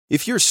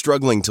If you're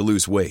struggling to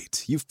lose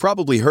weight, you've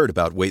probably heard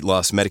about weight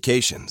loss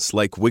medications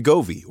like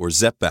Wegovy or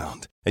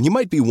Zepbound, and you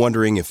might be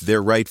wondering if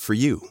they're right for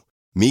you.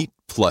 Meet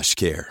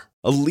PlushCare,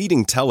 a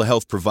leading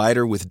telehealth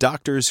provider with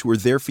doctors who are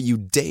there for you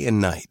day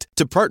and night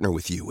to partner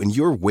with you in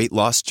your weight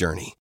loss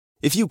journey.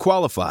 If you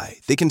qualify,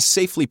 they can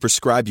safely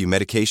prescribe you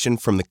medication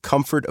from the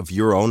comfort of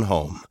your own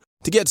home.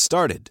 To get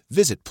started,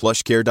 visit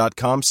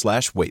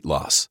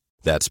plushcare.com/weightloss.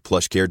 That's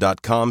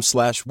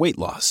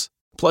plushcare.com/weightloss.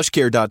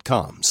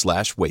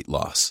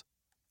 plushcare.com/weightloss.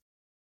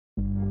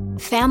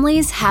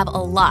 Families have a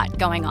lot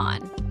going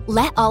on.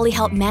 Let Ollie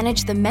help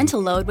manage the mental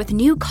load with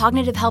new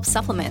cognitive help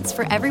supplements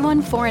for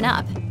everyone 4 and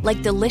up,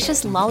 like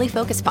delicious Lolly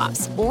Focus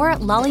Pops or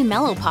Lolly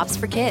Mellow Pops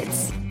for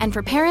kids. And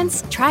for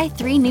parents, try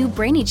 3 new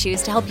Brainy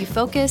Chews to help you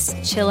focus,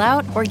 chill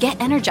out, or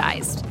get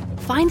energized.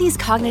 Find these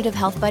cognitive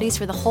health buddies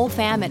for the whole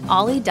fam at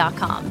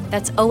ollie.com.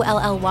 That's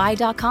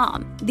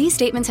OLLY.com. These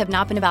statements have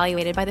not been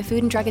evaluated by the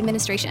Food and Drug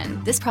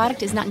Administration. This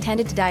product is not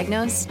intended to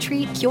diagnose,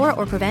 treat, cure,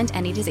 or prevent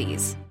any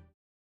disease.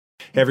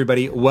 Hey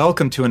everybody,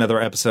 welcome to another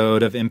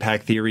episode of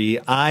Impact Theory.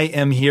 I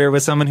am here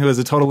with someone who is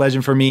a total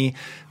legend for me.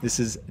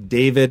 This is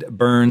David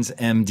Burns,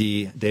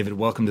 MD. David,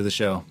 welcome to the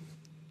show.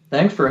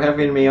 Thanks for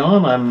having me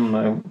on.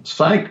 I'm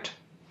psyched.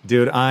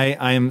 Dude, I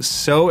am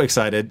so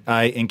excited.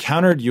 I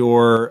encountered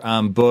your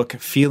book,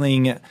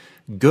 Feeling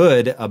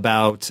Good,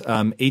 about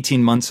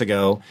 18 months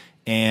ago,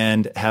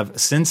 and have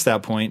since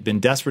that point been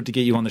desperate to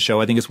get you on the show.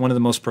 I think it's one of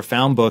the most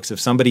profound books if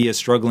somebody is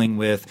struggling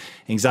with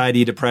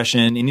anxiety,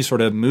 depression, any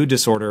sort of mood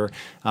disorder.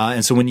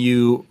 And so when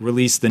you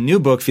released the new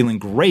book, Feeling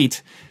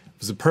Great, it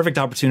was a perfect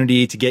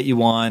opportunity to get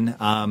you on.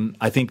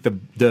 I think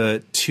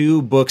the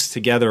two books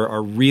together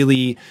are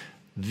really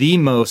the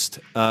most,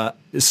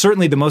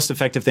 certainly the most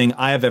effective thing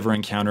I have ever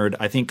encountered.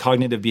 I think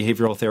cognitive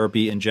behavioral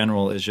therapy in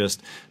general is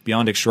just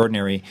beyond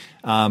extraordinary.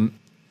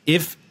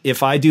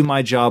 If I do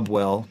my job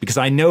well, because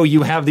I know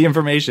you have the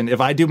information,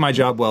 if I do my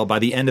job well, by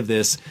the end of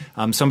this,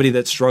 somebody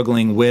that's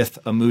struggling with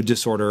a mood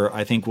disorder,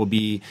 I think will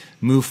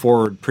move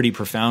forward pretty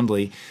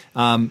profoundly.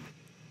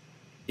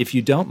 If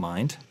you don't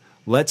mind,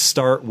 let's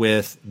start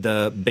with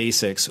the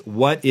basics.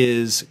 What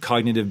is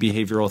cognitive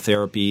behavioral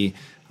therapy,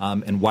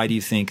 and why do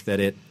you think that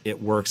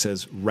it works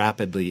as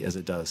rapidly as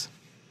it does?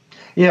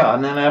 Yeah,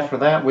 and then after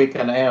that we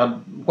can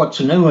add what's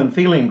new in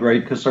Feeling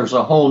Great, because there's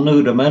a whole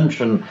new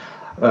dimension,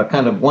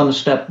 kind of one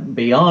step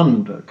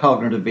beyond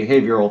cognitive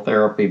behavioral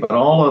therapy, but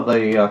all of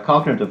the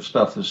cognitive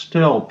stuff is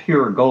still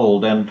pure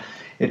gold, and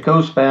it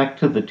goes back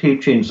to the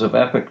teachings of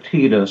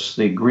Epictetus,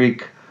 the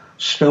Greek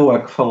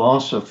Stoic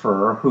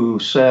philosopher, who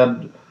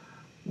said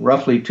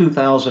roughly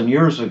 2,000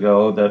 years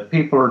ago that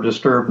people are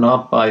disturbed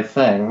not by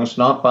things,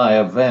 not by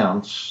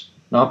events,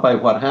 not by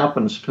what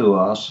happens to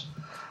us,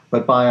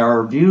 but by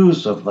our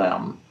views of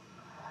them.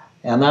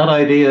 And that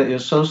idea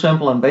is so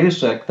simple and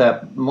basic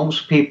that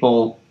most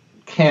people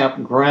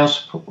can't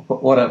grasp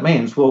what it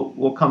means.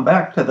 We'll come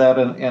back to that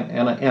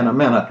in a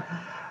minute.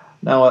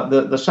 Now,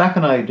 the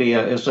second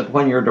idea is that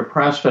when you're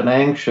depressed and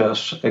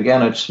anxious,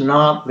 again, it's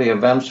not the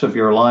events of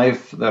your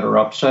life that are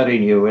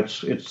upsetting you.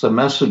 It's the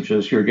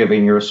messages you're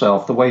giving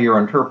yourself, the way you're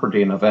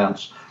interpreting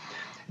events.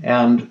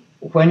 And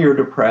when you're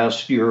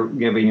depressed, you're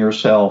giving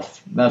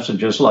yourself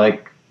messages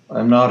like,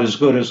 I'm not as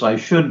good as I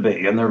should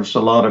be. And there's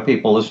a lot of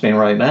people listening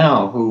right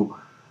now who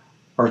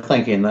are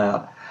thinking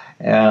that.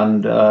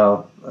 And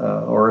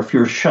or if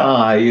you're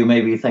shy, you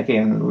may be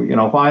thinking,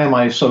 why am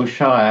I so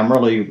shy? I'm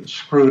really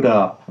screwed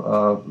up.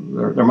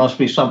 There must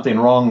be something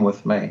wrong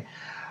with me.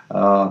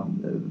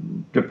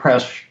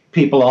 Depressed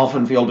people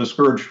often feel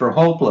discouraged or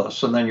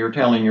hopeless, and then you're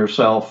telling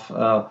yourself,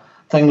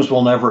 things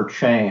will never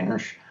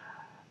change.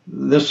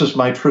 This is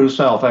my true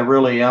self. I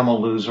really am a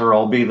loser.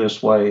 I'll be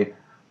this way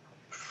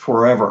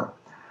forever.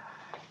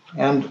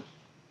 And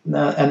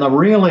the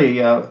really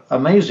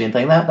amazing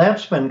thing,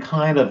 that's been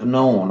kind of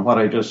known, what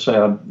I just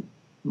said,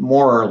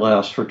 more or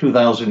less for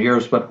 2,000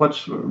 years, but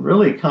what's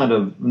really kind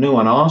of new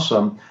and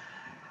awesome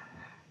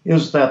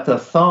is that the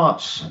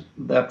thoughts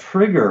that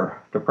trigger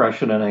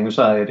depression and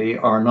anxiety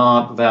are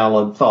not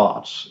valid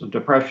thoughts.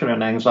 Depression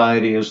and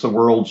anxiety is the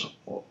world's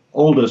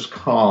oldest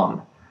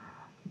con,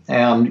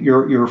 and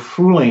you're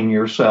fooling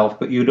yourself,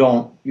 but you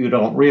don't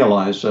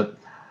realize it.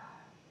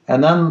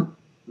 And then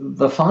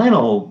the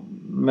final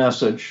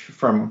message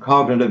from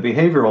cognitive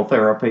behavioral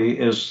therapy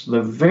is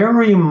the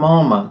very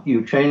moment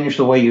you change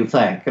the way you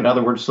think. In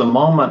other words, the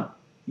moment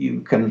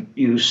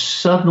you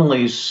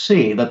suddenly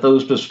see that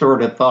those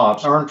distorted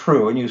thoughts aren't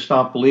true and you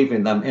stop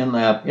believing them in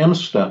that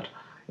instant,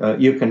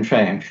 you can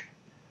change.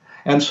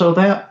 And so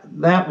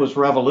that was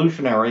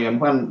revolutionary. And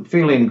when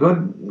Feeling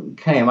Good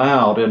came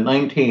out in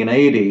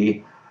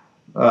 1980,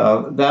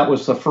 that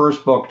was the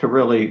first book to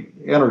really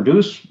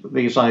introduce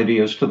these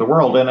ideas to the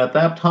world. And at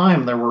that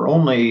time, there were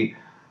only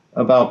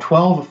about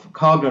 12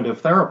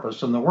 cognitive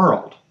therapists in the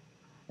world.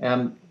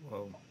 And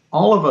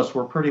all of us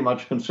were pretty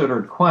much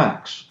considered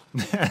quacks.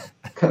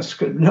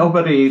 Because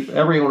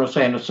everyone was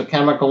saying it's a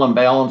chemical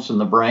imbalance in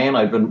the brain.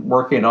 I've been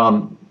working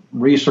on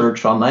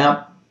research on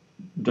that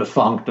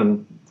defunct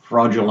and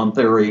fraudulent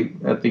theory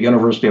at the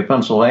University of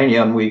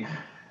Pennsylvania, and we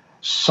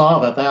saw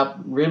that that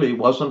really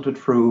wasn't a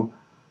true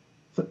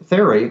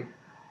theory.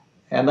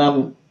 And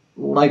then,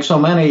 like so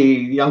many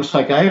young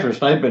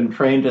psychiatrists, I've been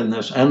trained in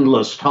this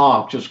endless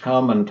talk, just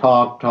come and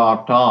talk,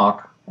 talk,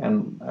 talk.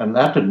 And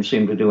that didn't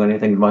seem to do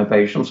anything to my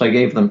patients. I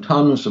gave them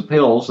tons of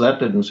pills. That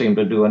didn't seem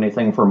to do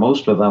anything for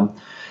most of them.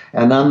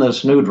 And then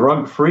this new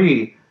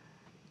drug-free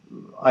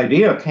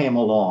idea came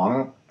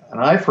along,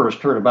 and I first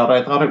heard about it.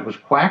 I thought it was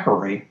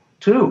quackery,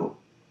 too.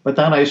 But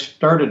then I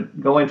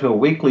started going to a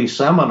weekly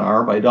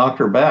seminar by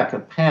Dr. Beck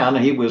at Penn.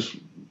 He was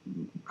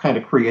kind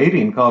of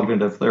creating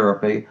cognitive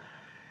therapy.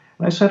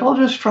 And I said, I'll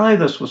just try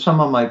this with some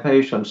of my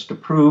patients to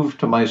prove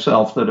to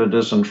myself that it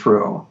isn't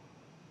true.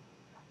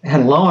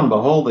 And lo and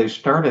behold, they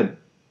started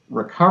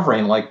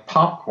recovering like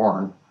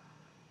popcorn.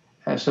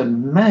 I said,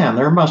 man,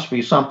 there must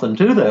be something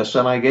to this.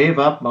 And I gave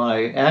up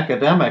my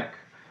academic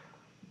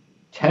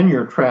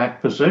tenure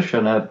track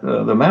position at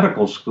the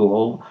medical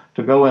school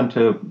to go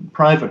into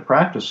private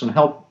practice and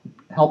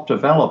help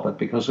develop it,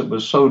 because it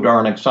was so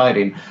darn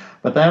exciting.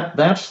 But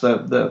that's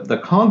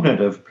the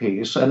cognitive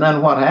piece. And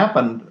then what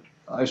happened,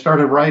 I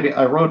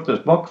wrote this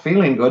book,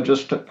 Feeling Good,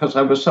 just because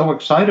I was so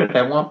excited.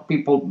 I want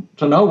people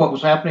to know what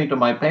was happening to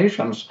my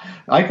patients.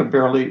 I could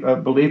barely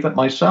believe it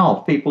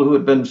myself. People who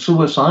had been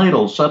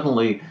suicidal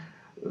suddenly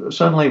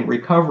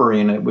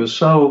recovering. It was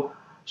so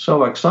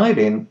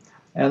exciting.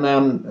 And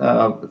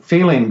then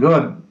Feeling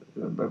Good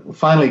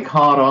finally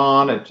caught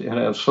on. It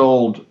has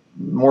sold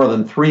more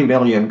than 3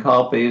 million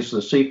copies.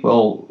 The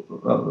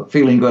sequel,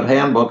 Feeling Good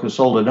Handbook, has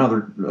sold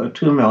another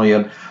 2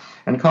 million.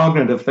 And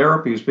cognitive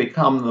therapy has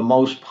become the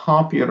most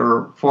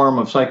popular form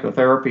of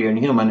psychotherapy in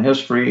human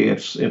history.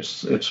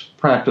 It's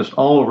practiced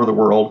all over the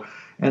world,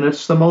 and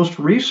it's the most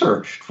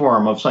researched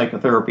form of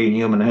psychotherapy in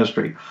human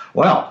history.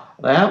 Well,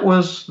 that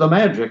was the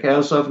magic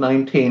as of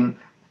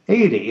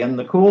 1980. And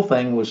the cool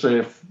thing was that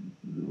if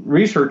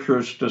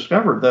researchers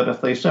discovered that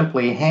if they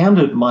simply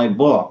handed my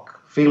book,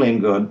 Feeling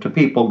Good, to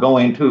people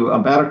going to a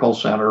medical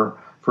center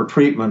for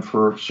treatment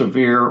for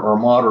severe or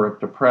moderate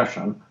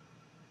depression,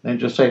 and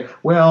just say,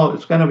 well,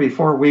 it's going to be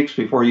 4 weeks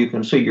before you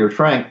can see your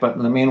shrink, but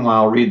in the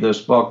meanwhile, read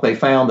this book. They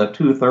found that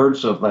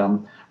 2/3 of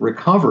them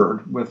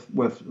recovered with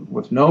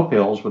no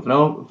pills, with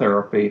no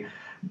therapy,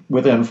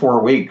 within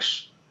 4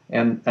 weeks,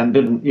 and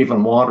didn't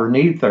even want or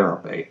need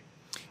therapy.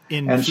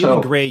 In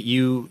Feeling Great,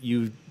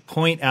 you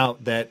point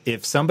out that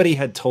if somebody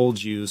had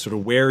told you sort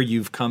of where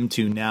you've come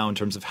to now in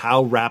terms of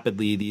how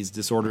rapidly these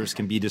disorders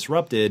can be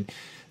disrupted,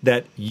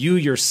 that you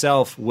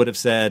yourself would have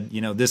said,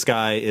 this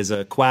guy is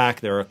a quack,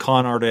 they're a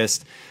con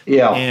artist.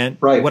 Yeah, and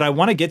right. What I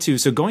want to get to,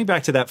 so going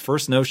back to that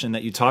first notion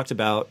that you talked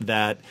about,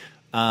 that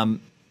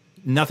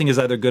nothing is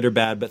either good or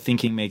bad, but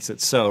thinking makes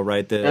it so,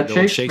 right? The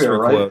Shakespeare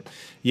right? quote.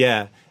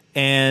 Yeah.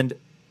 And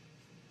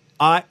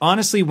I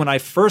honestly, when I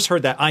first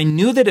heard that, I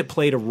knew that it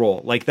played a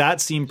role. Like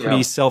that seemed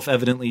pretty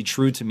self-evidently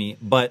true to me.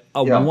 But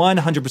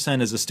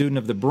 100% as a student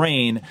of the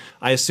brain,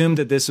 I assumed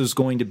that this was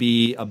going to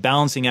be a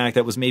balancing act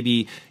that was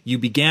maybe you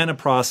began a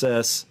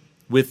process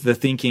with the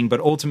thinking, but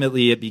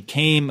ultimately it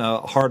became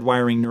a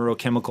hardwiring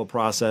neurochemical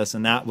process,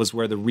 and that was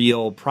where the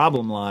real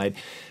problem lied.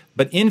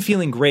 But in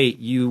Feeling Great,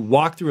 you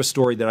walk through a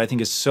story that I think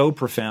is so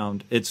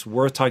profound. It's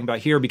worth talking about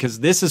here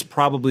because this is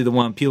probably the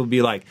one people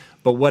be like,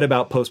 but what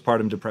about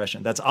postpartum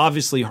depression? That's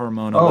obviously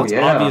hormonal.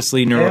 That's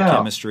obviously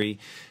neurochemistry.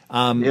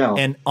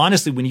 And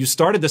honestly, when you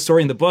started the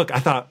story in the book, I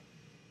thought,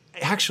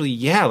 actually,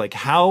 like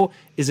how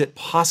is it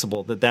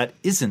possible that that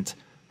isn't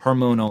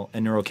hormonal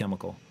and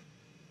neurochemical?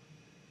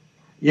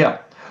 Yeah.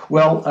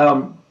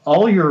 Well,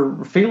 all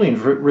your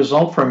feelings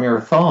result from your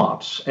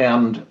thoughts,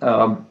 and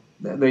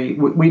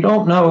we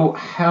don't know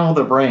how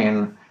the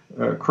brain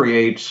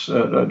creates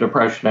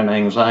depression and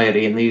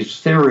anxiety, and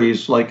these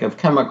theories like of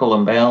chemical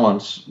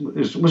imbalance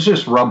was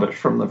just rubbish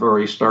from the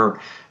very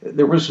start.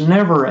 There was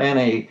never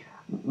any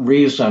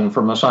reason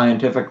from a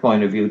scientific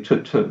point of view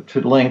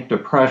to link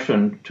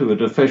depression to a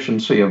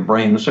deficiency of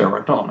brain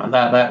serotonin.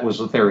 That was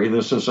the theory.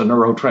 This is a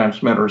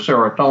neurotransmitter,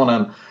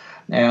 serotonin,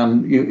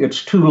 and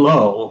it's too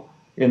low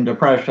in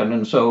depression,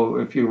 and so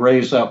if you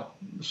raise up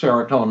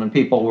serotonin,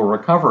 people will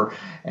recover.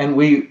 And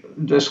we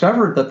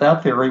discovered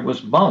that theory was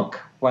bunk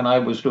when I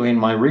was doing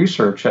my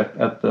research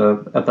at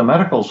the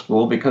medical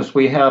school, because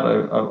we had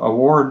a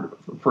ward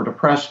for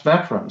depressed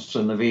veterans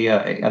in the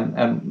VA,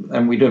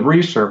 and we did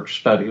research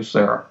studies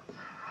there.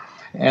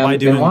 And by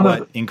doing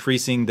what?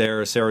 Increasing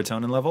their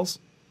serotonin levels?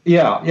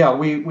 Yeah.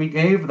 We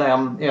gave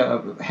them,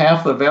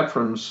 half the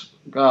veterans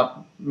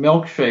got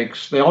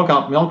milkshakes. They all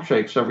got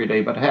milkshakes every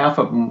day, but half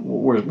of them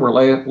were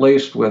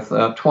laced with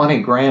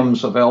 20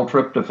 grams of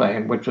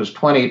L-tryptophan, which is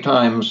 20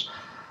 times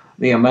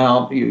the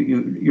amount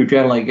you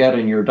generally get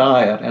in your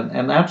diet.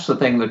 And that's the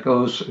thing that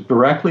goes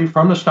directly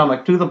from the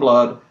stomach to the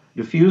blood,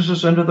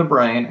 diffuses into the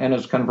brain, and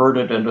is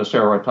converted into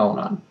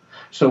serotonin.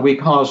 So we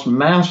caused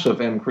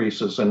massive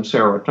increases in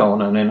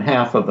serotonin in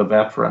half of the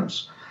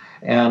veterans,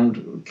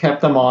 and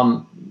kept them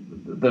on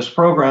this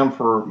program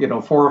for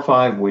 4 or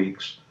 5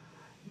 weeks.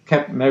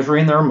 Kept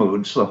measuring their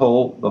moods the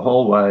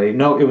whole way.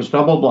 No, it was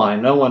double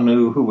blind. No one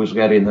knew who was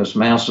getting this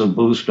massive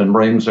boost in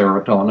brain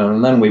serotonin.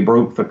 And then we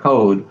broke the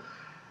code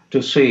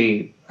to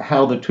see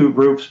how the two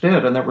groups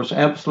did, and there was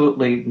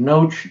absolutely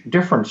no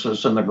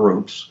differences in the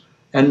groups,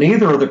 and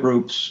neither of the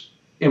groups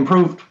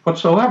improved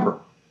whatsoever.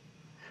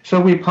 So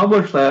we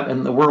published that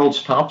in the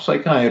world's top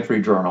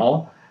psychiatry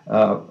journal,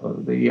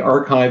 the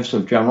Archives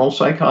of General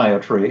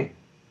Psychiatry,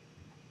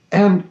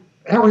 and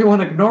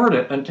everyone ignored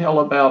it until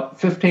about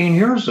 15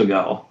 years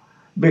ago,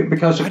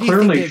 because it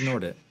clearly... Why do you think they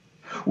ignored it?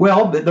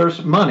 Well,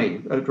 there's money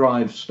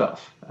drives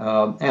stuff,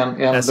 and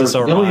SSRIs, there's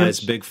billions,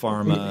 big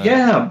pharma.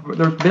 Yeah,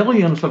 there's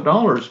billions of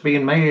dollars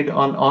being made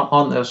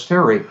on this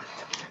theory.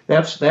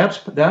 That's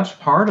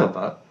part of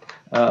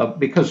it,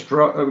 because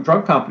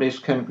drug companies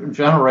can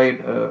create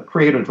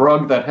a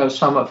drug that has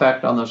some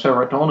effect on the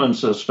serotonin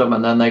system,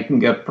 and then they can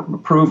get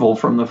approval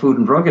from the Food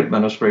and Drug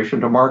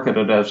Administration to market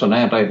it as an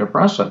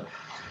antidepressant.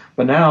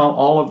 But now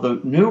all of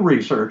the new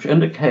research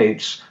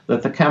indicates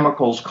that the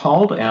chemicals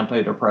called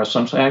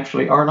antidepressants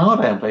actually are not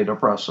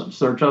antidepressants.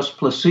 They're just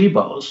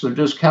placebos. They're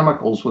just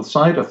chemicals with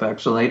side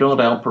effects, and they don't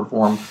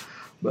outperform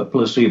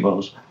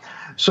placebos.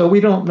 So we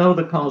don't know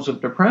the cause of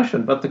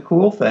depression. But the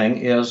cool thing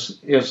is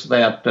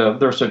that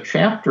there's a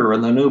chapter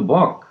in the new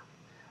book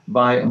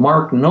by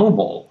Mark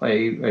Noble,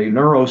 a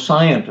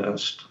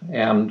neuroscientist,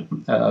 and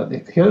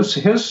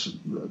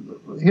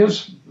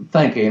his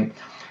thinking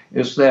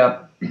is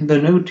that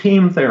the new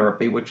team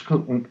therapy, which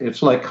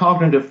it's like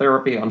cognitive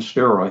therapy on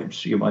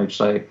steroids, you might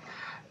say,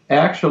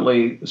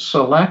 actually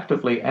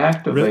selectively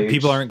activates...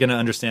 People aren't going to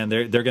understand.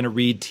 They're going to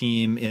read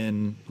team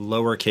in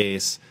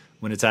lowercase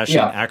when it's actually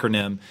an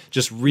acronym.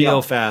 Just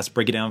real fast,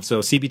 break it down. So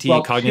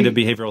CBT, cognitive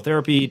behavioral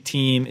therapy,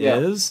 team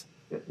is...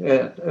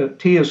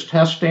 T is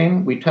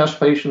testing. We test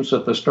patients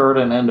at the start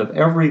and end of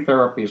every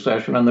therapy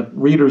session, and the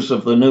readers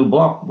of the new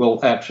book will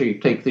actually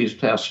take these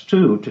tests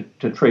too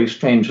to trace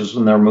changes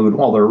in their mood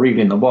while they're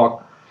reading the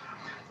book.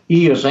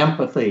 E is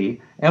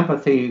empathy.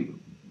 Empathy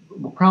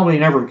will probably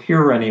never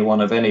cure anyone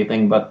of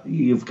anything, but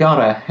you've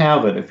got to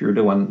have it if you're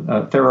doing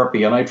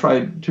therapy. And I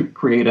tried to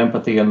create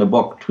empathy in the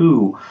book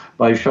too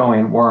by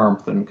showing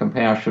warmth and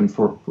compassion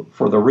for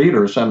the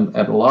readers. And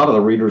a lot of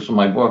the readers in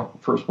my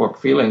first book,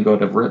 Feeling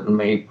Good, have written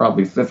me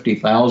probably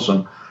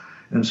 50,000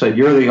 and said,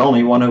 "You're the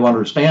only one who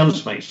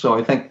understands me." So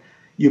I think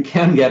you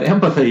can get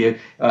empathy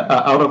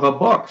out of a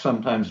book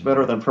sometimes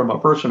better than from a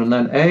person. And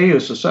then A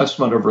is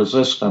assessment of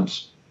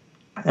resistance.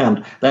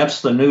 And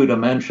that's the new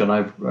dimension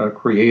I've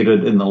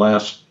created in the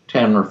last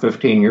 10 or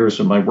 15 years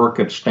of my work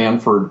at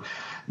Stanford.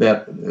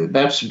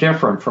 That's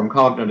different from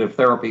cognitive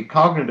therapy.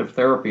 Cognitive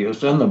therapy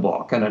is in the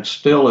book, and it's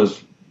still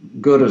as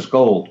good as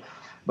gold.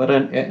 But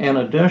in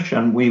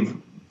addition,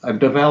 I've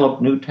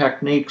developed new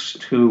techniques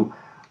to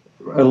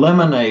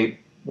eliminate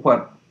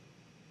what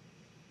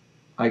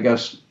I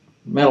guess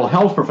mental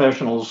health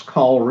professionals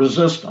call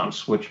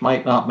resistance, which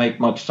might not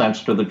make much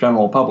sense to the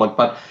general public.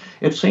 But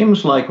it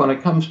seems like when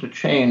it comes to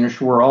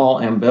change, we're all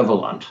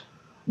ambivalent.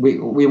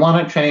 We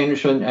want to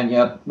change, and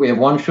yet we have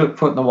one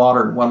foot in the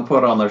water and one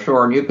foot on the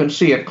shore. And you can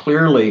see it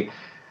clearly.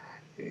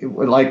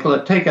 Like,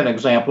 take an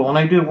example. When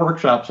I do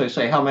workshops, I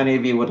say, how many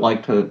of you would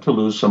like to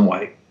lose some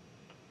weight?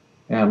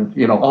 And,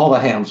 all the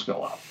hands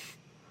go up.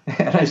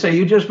 And I say,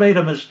 you just made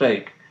a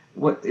mistake.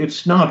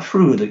 It's not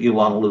true that you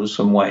want to lose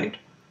some weight.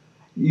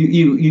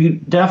 You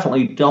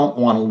definitely don't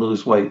want to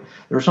lose weight.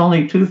 There's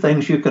only two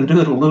things you can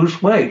do to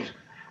lose weight,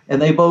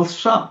 and they both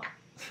suck.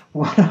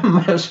 One of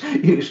them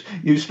is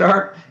you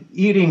start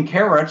eating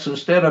carrots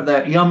instead of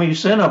that yummy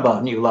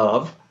Cinnabon you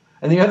love,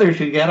 and the other is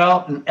you get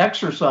out and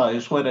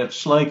exercise when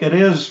it's like it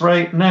is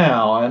right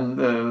now, and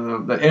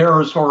the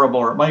air is horrible,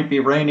 or it might be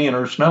raining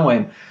or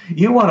snowing.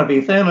 You want to be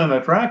thin and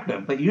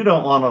attractive, but you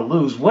don't want to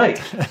lose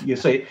weight, you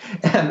see,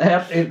 and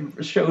that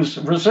it shows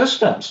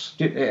resistance.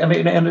 I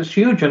mean, and it's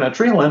huge, and it's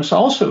real, and it's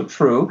also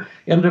true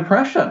in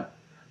depression.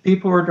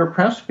 People who are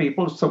depressed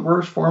people, it's the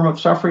worst form of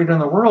suffering in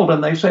the world,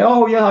 and they say,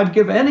 oh yeah, I'd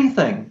give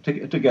anything to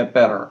get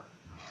better.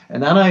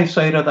 And then I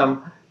say to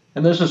them,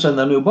 and this is in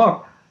the new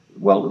book,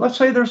 well, let's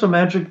say there's a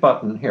magic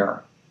button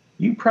here.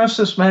 You press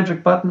this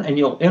magic button and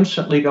you'll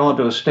instantly go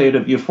into a state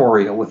of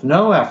euphoria with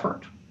no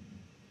effort.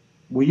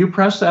 Will you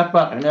press that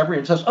button? And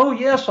everyone says, oh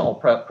yes, I'll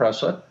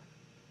press it.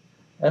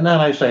 And then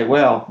I say,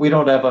 well, we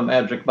don't have a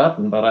magic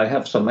button, but I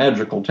have some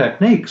magical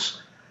techniques.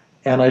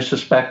 And I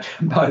suspect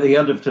by the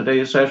end of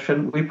today's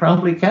session, we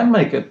probably can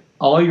make it.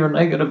 All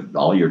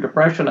your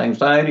depression,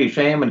 anxiety,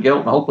 shame, and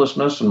guilt, and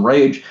hopelessness, and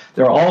rage,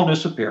 they'll all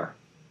disappear.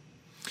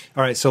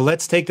 All right, so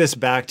let's take this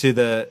back to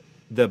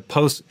the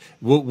post.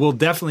 We'll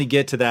definitely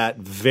get to that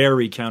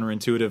very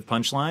counterintuitive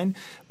punchline,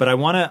 but I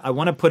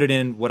want to put it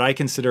in what I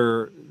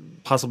consider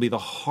possibly the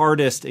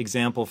hardest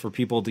example for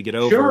people to get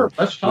over, sure,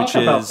 let's talk which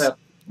about is that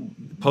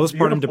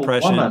postpartum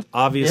depression, woman.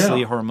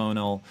 obviously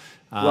hormonal.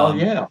 Well,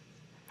 yeah.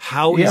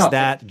 How is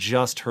that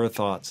just her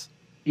thoughts?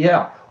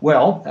 Yeah,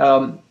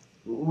 well,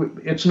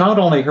 it's not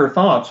only her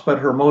thoughts, but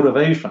her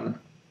motivation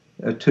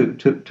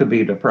to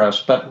be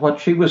depressed. But what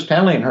she was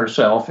telling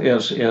herself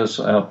is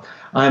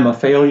I'm a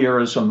failure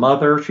as a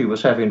mother. She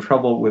was having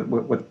trouble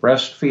with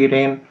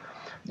breastfeeding,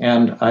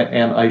 and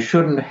I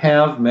shouldn't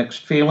have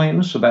mixed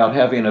feelings about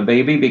having a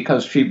baby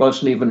because she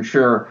wasn't even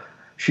sure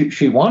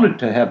she wanted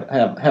to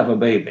have a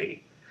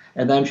baby.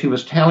 And then she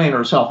was telling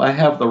herself, I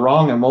have the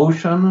wrong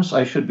emotions.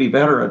 I should be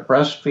better at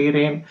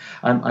breastfeeding.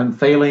 I'm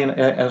failing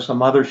as a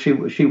mother. She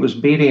was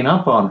beating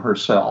up on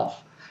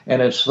herself.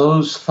 And it's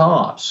those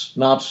thoughts,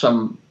 not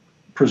some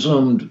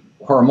presumed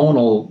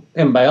hormonal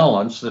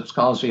imbalance, that's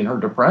causing her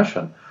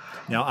depression.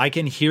 Now, I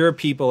can hear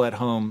people at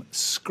home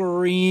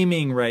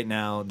screaming right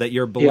now that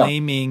you're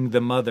blaming the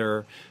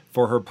mother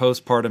for her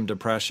postpartum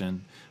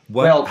depression.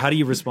 How do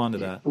you respond to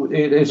that?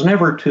 It's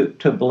never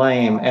to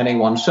blame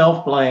anyone.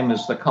 Self-blame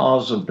is the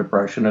cause of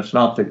depression. It's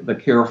not the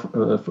cure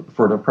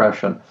for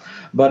depression.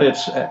 But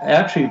it's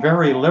actually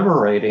very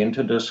liberating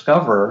to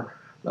discover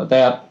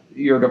that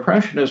your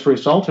depression has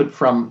resulted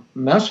from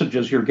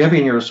messages you're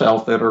giving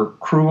yourself that are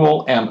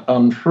cruel and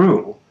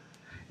untrue.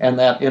 And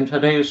that in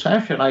today's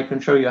session, I can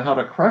show you how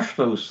to crush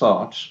those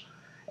thoughts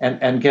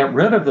and get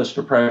rid of this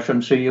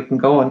depression so you can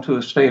go into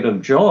a state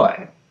of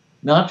joy,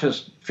 not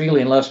just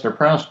feeling less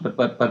depressed,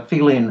 but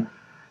feeling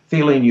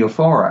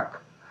euphoric.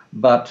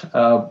 But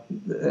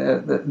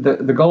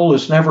the goal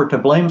is never to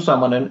blame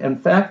someone. And in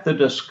fact, the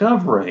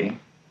discovery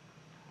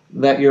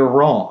that you're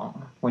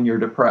wrong when you're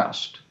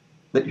depressed,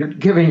 that you're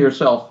giving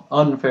yourself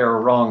unfair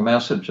or wrong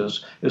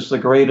messages, is the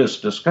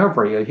greatest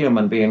discovery a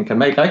human being can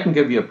make. I can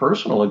give you a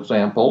personal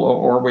example,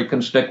 or we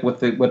can stick with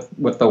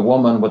the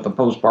woman with the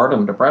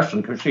postpartum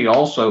depression, because she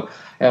also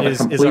had a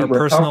complete recovery. Is our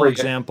personal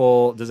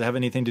example, does it have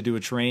anything to do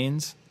with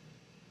trains?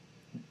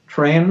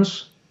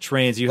 Trains?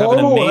 Trains. You have an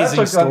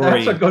amazing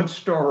story. That's a good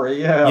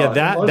story. Yeah.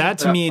 Yeah. That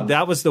to me,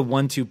 that was the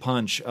 1-2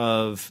 punch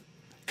of,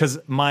 because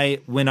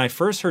when I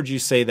first heard you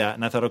say that,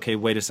 and I thought, okay,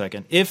 wait a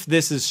second. If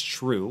this is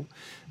true,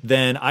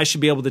 then I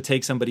should be able to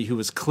take somebody who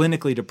was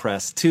clinically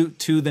depressed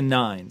to the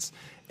nines.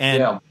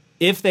 And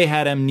if they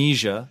had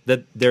amnesia,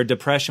 that their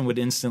depression would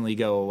instantly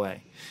go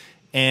away.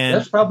 And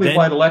that's probably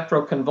why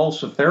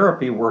electroconvulsive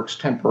therapy works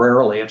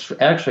temporarily. It's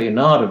actually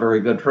not a very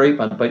good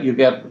treatment, but you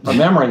get a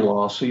memory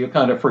loss, so you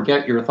kind of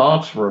forget your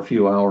thoughts for a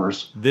few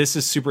hours. This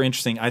is super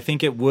interesting. I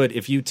think it would,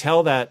 if you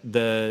tell that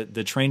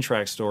the train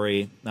track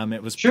story,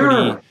 it was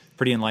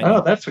pretty enlightening.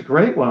 Oh, that's a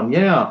great one.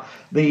 Yeah.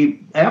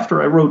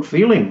 After I wrote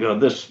Feeling Good,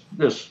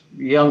 this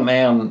young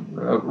man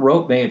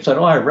wrote me and said,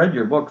 I read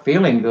your book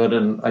Feeling Good,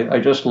 and I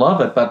just love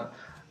it, but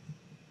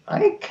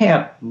I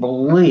can't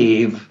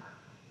believe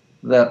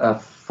that a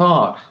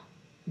thought,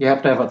 you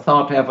have to have a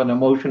thought to have an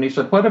emotion. He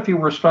said, what if you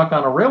were stuck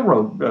on a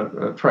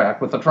railroad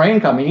track with a train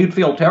coming? You'd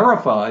feel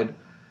terrified,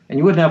 and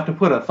you wouldn't have to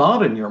put a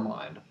thought in your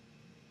mind.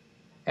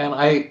 And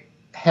I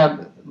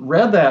had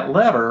read that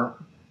letter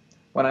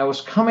when I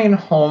was coming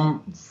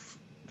home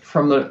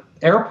from the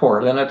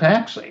airport in a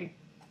taxi.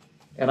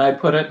 And I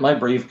put it in my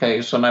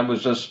briefcase, and I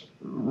was just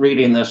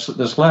reading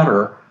this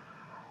letter.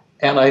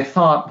 And I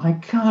thought, my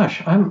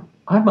gosh,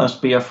 I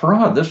must be a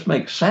fraud. This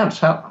makes sense.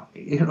 How,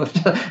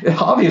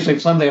 obviously,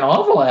 if something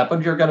awful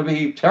happens, you're going to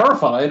be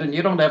terrified, and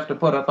you don't have to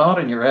put a thought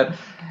in your head.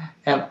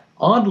 And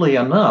oddly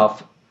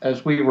enough,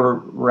 as we were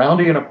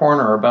rounding a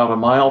corner about a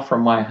mile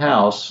from my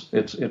house,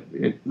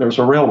 there's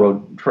a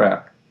railroad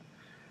track.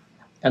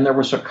 And there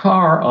was a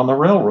car on the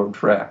railroad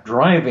track,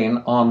 driving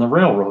on the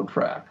railroad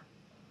track.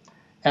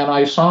 And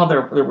I saw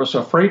there was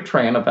a freight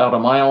train about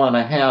 1.5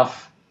 miles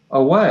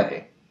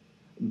away,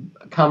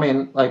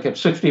 coming like at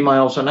 60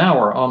 miles an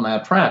hour on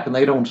that track, and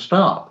they don't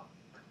stop.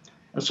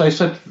 And so I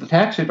said to the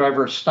taxi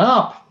driver,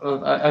 stop.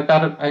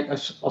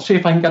 I'll see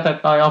if I can get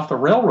that guy off the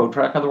railroad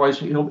track, otherwise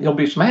he'll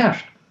be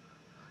smashed.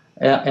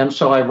 And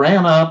so I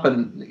ran up,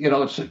 and,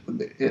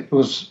 it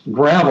was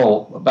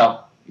gravel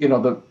about,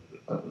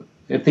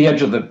 at the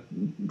edge of the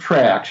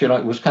tracks. It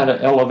was kind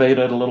of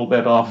elevated a little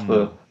bit off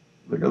the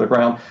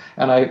ground.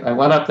 And I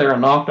went up there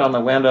and knocked on the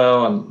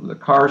window, and the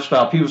car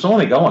stopped. He was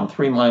only going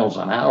 3 miles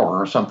an hour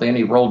or something. And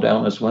he rolled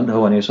down his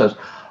window and he says,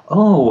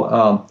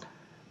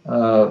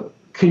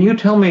 can you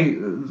tell me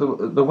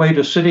the way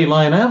to City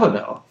Line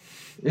Avenue?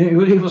 He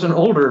was an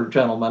older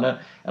gentleman.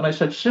 And I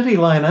said, City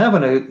Line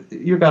Avenue,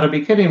 you got to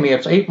be kidding me.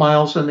 It's 8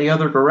 miles in the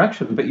other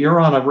direction, but you're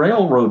on a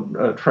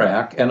railroad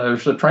track, and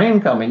there's a train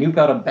coming. You've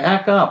got to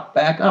back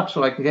up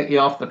so I can get you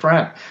off the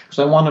track. Because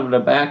I wanted him to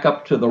back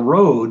up to the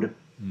road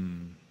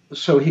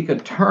so he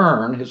could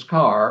turn his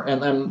car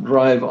and then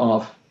drive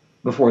off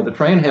before the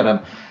train hit him.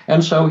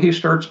 And so he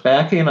starts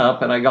backing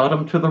up, and I got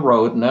him to the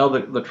road. Now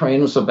the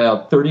train is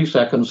about 30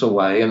 seconds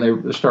away,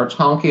 and it starts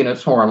honking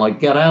its horn, like,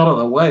 get out of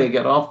the way,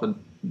 get off the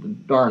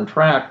darn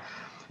track.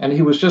 And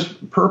he was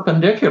just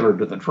perpendicular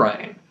to the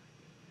train.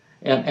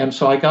 And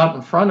so I got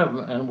in front of him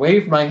and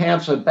waved my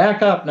hand, said,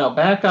 back up, now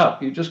back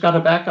up. You just got to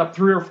back up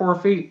 3 or 4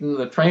 feet, and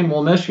the train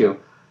will miss you.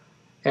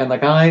 And the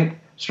guy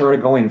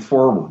started going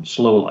forward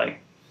slowly.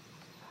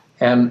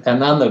 And then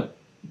the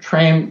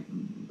train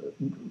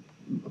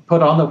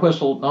put on the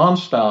whistle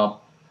nonstop,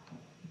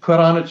 put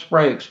on its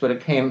brakes, but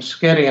it came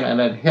skidding,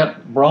 and it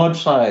hit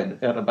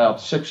broadside at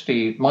about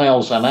 60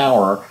 miles an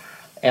hour.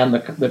 And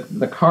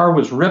the car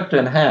was ripped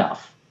in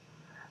half.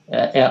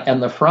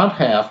 And the front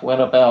half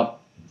went about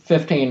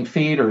 15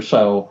 feet or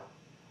so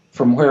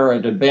from where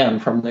it had been,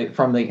 from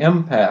the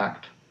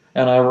impact.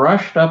 And I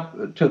rushed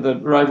up to the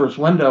driver's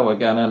window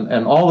again,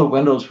 and all the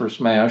windows were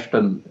smashed,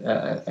 and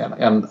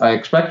I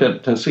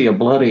expected to see a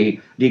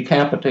bloody,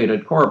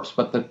 decapitated corpse,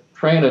 but the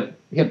train had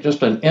hit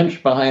just an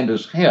inch behind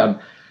his head,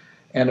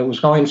 and it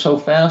was going so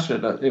fast,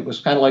 it was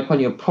kind of like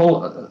when you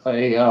pull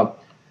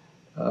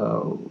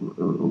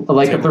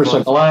like if there's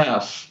a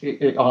glass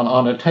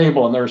on a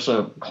table and there's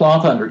a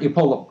cloth under it, you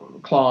pull the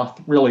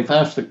cloth really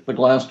fast, the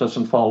glass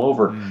doesn't fall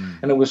over.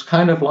 And it was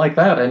kind of like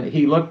that. And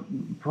he looked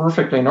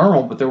perfectly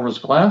normal, but there was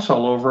glass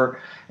all over.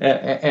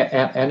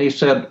 And he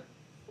said,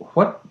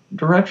 "What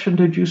direction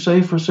did you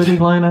say for City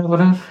Line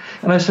Avenue?"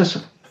 And I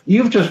says,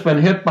 "You've just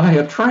been hit by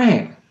a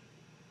train."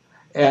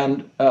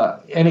 And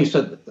he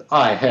said,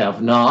 "I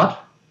have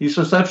not." He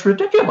says, "That's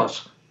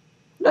ridiculous."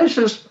 And I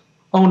says,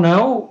 "Oh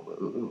no,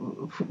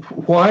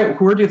 why?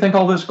 Where do you think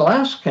all this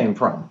glass came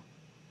from?"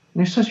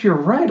 And he says, "You're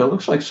right. It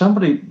looks like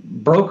somebody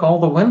broke all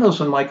the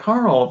windows in my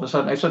car all of a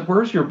sudden." I said,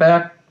 "Where's your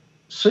back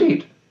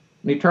seat?"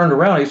 And he turned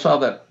around. He saw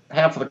that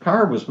half of the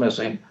car was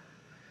missing.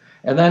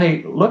 And then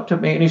he looked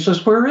at me and he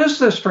says, "Where is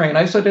this train?"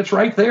 I said, "It's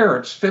right there.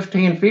 It's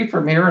 15 feet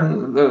from here,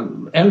 and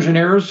the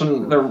engineers,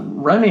 and they're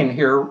running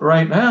here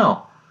right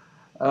now."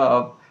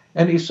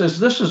 And he says,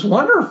 "This is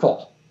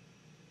wonderful."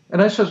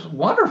 And I says,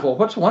 "Wonderful?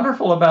 What's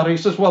wonderful about it?" He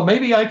says, "Well,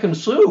 maybe I can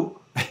sue."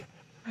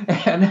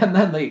 And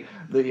then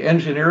the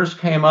engineers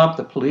came up,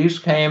 the police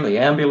came, the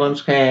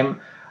ambulance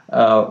came.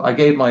 I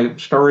gave my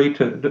story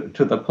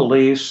to the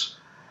police,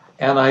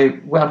 and I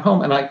went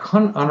home, and I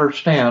couldn't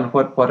understand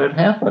what had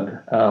happened.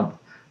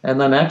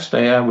 And the next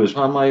day, I was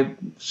on my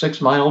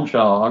 6-mile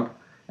jog,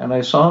 and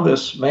I saw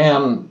this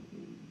man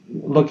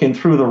looking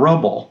through the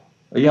rubble,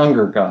 a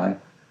younger guy.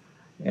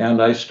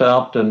 And I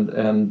stopped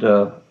and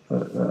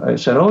I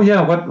said, "Oh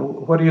yeah,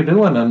 what are you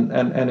doing?"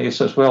 And he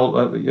says,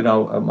 "Well,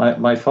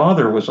 my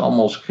father was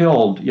almost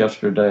killed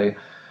yesterday.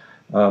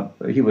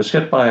 He was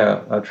hit by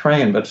a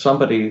train, but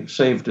somebody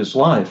saved his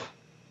life."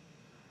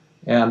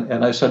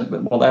 And I said,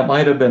 "Well, that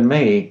might have been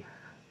me,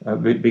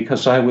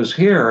 because I was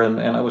here and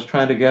I was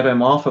trying to get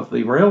him off of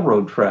the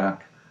railroad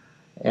track,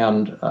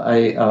 and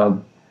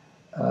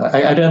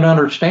I didn't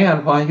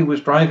understand why he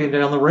was driving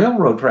down the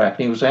railroad track.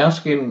 He was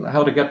asking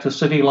how to get to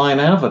City Line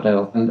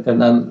Avenue."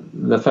 And then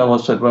the fellow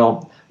said,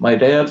 "Well, my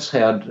dad's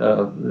had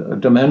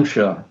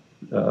dementia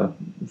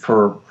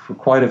for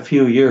quite a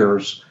few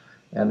years,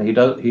 and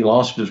he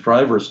lost his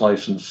driver's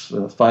license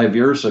 5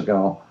 years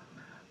ago,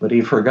 but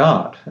he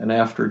forgot. And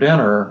after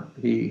dinner,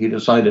 he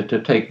decided to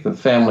take the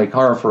family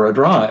car for a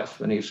drive,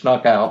 and he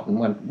snuck out and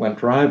went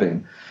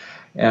driving."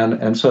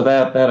 And so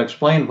that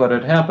explained what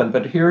had happened.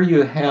 But here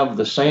you have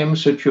the same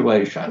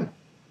situation.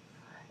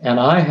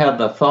 And I had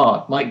the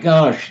thought, my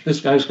gosh,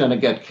 this guy's going to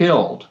get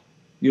killed.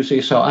 You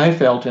see, so I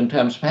felt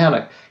intense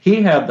panic.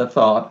 He had the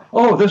thought,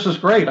 oh, this is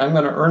great. I'm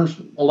going to earn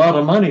a lot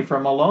of money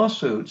from a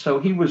lawsuit. So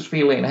he was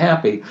feeling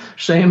happy.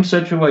 Same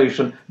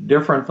situation,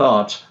 different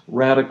thoughts,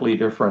 radically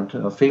different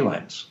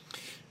feelings.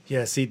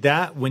 Yeah, see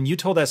that when you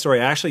told that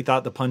story, I actually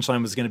thought the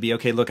punchline was going to be,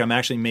 okay, look, I'm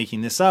actually making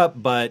this up,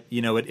 but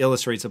it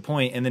illustrates a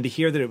point. And then to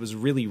hear that it was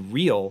really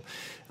real,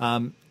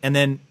 and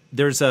then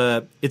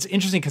it's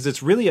interesting because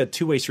it's really a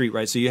two-way street,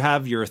 right? So you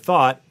have your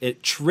thought,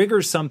 it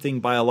triggers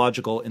something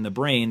biological in the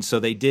brain. So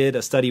they did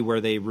a study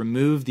where they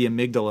removed the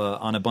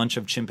amygdala on a bunch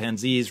of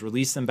chimpanzees,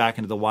 released them back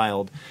into the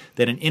wild,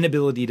 that an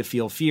inability to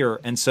feel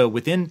fear. And so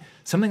within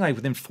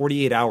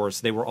 48 hours,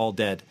 they were all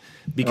dead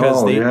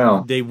because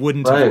they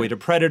wouldn't avoid a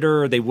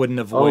predator. They wouldn't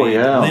avoid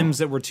limbs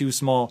that were too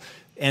small.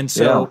 And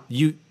so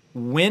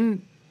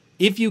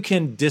if you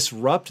can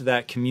disrupt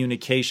that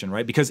communication,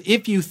 right? Because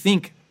if you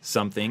think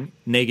something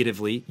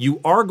negatively, you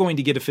are going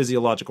to get a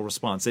physiological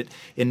response.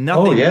 You're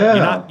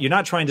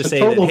not trying to say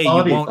that, hey,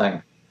 you won't.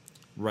 Thing.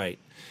 Right.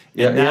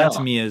 And that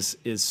to me is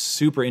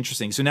super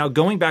interesting. So now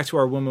going back to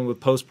our woman with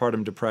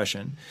postpartum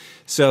depression.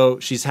 So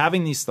she's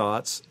having these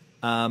thoughts.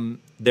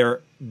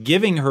 They're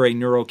giving her a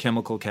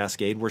neurochemical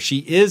cascade where she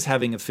is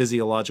having a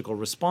physiological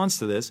response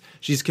to this.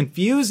 She's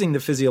confusing the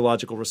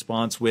physiological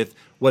response with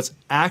what's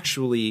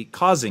actually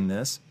causing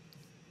this.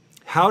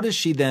 How does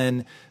she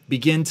then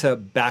begin to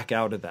back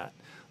out of that?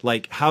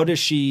 Like, how does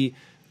she,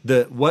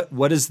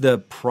 what is the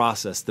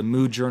process, the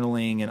mood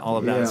journaling and all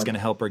of that is going to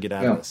help her get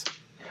out of this?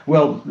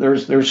 Well,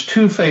 there's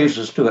two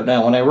phases to it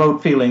now. When I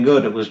wrote Feeling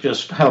Good, it was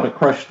just how to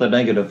crush the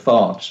negative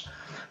thoughts.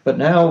 But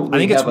now I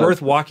think it's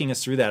worth walking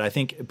us through that. I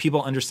think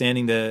people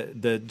understanding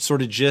the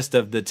sort of gist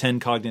of the 10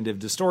 cognitive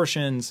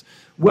distortions.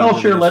 Well,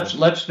 sure, let's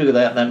do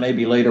that, and then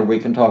maybe later we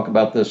can talk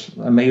about this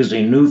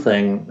amazing new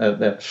thing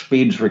that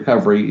speeds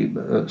recovery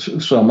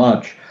so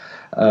much.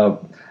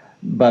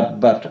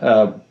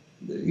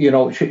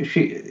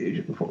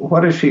 She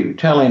what is she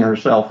telling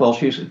herself? Well,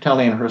 she's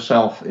telling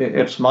herself,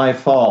 it's my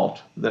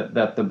fault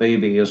that the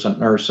baby isn't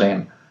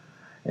nursing.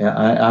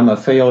 I'm a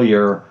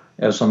failure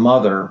as a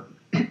mother,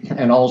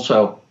 and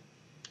also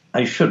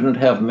I shouldn't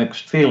have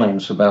mixed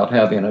feelings about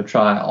having a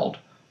child.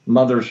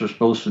 Mothers are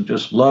supposed to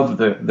just love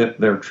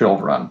their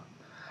children.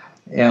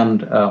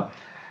 And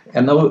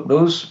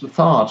those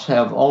thoughts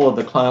have all of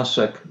the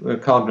classic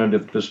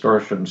cognitive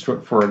distortions.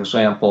 For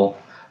example,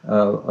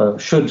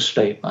 should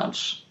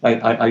statements.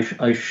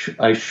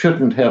 I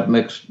shouldn't have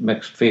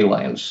mixed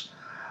feelings.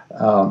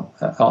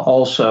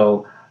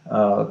 Also,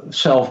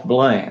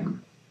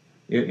 self-blame.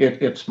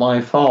 It's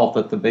my fault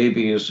that the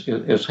baby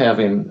is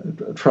having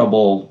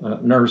trouble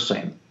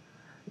nursing.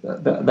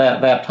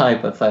 That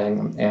type of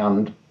thing.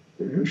 And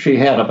she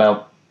had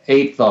about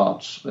 8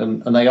 thoughts,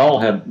 and they all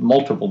had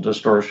multiple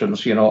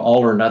distortions,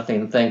 all or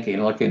nothing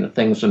thinking, looking at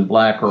things in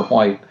black or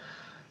white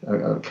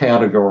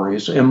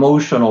categories.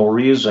 Emotional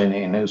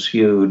reasoning is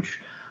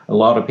huge. A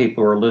lot of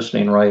people who are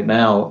listening right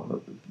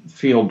now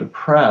feel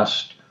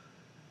depressed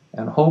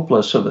and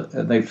hopeless, so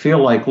that they feel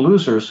like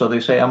losers, so they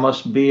say, I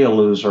must be a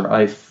loser.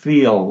 I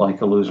feel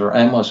like a loser.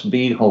 I must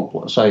be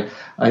hopeless.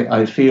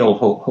 I feel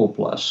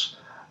hopeless.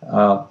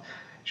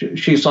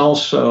 She's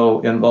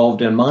also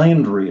involved in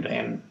mind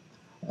reading,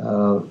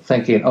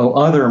 thinking,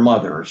 other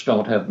mothers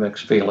don't have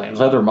mixed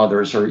feelings. Other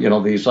mothers are,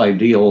 these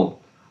ideal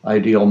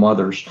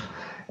mothers.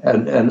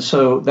 And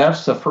so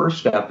that's the first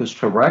step, is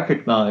to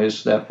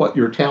recognize that what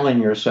you're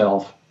telling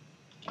yourself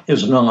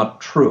is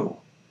not true.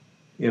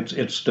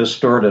 It's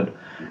distorted.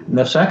 And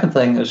the second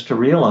thing is to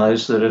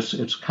realize that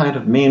it's kind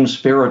of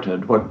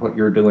mean-spirited, what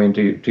you're doing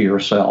to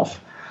yourself.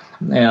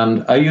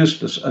 And I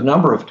used a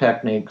number of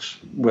techniques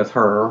with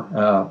her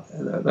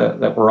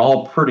that were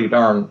all pretty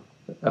darn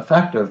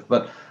effective,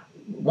 but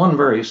one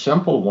very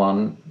simple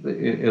one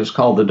is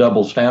called the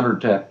double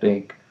standard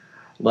technique.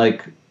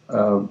 Like,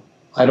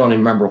 I don't even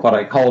remember what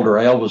I called her.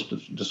 I always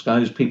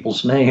disguise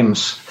people's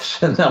names,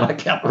 and then I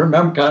can't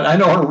remember. I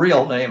know her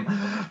real name,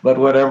 but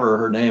whatever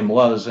her name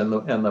was in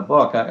the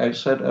book, I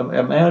said,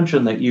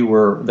 imagine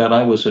that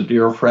I was a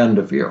dear friend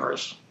of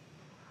yours,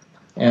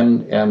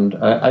 and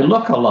I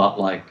look a lot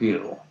like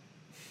you,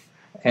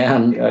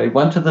 and I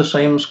went to the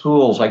same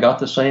schools, I got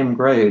the same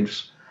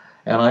grades,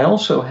 and I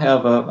also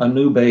have a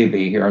new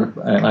baby here,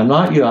 and I'm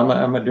not you.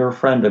 I'm a dear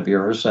friend of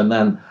yours, and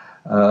then.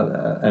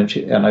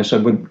 And I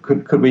said,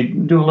 could we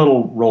do a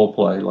little role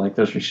play like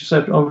this? And she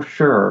said, oh,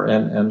 sure.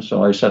 And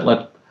so I said,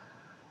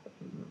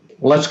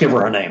 let's give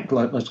her a name.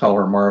 Let's call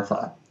her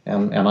Martha.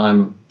 And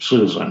I'm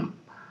Susan.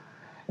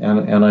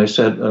 And I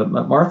said,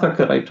 Martha,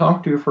 could I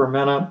talk to you for a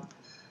minute?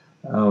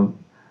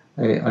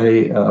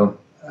 I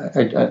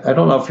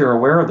don't know if you're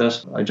aware of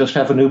this. I just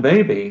have a new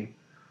baby.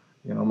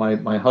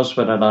 My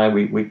husband and I,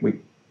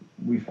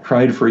 we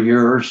tried for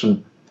years,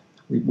 and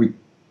we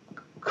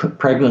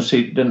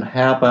pregnancy didn't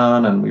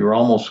happen, and we were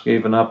almost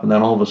given up, and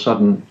then all of a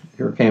sudden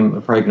here came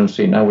the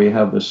pregnancy. Now we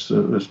have this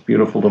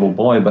beautiful little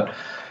boy, but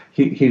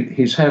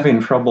he's having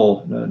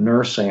trouble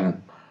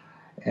nursing,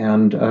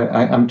 and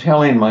I'm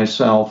telling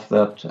myself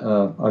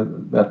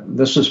that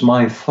this is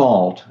my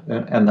fault,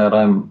 and that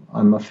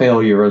I'm a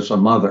failure as a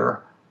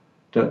mother.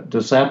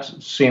 Does that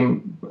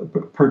seem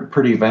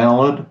pretty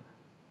valid?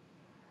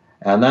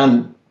 And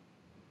then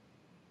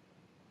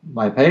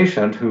my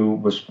patient, who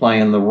was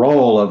playing the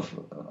role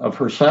of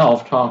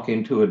herself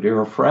talking to a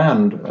dear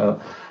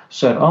friend,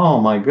 said, oh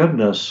my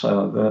goodness,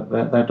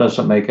 that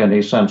doesn't make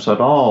any sense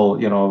at all.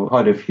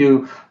 Quite a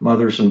few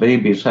mothers and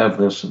babies have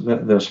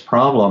this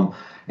problem,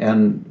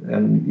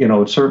 and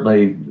it's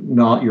certainly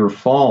not your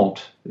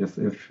fault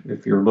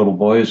if your little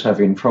boy is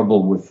having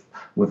trouble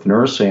with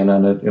nursing,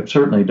 and it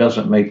certainly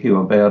doesn't make you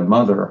a bad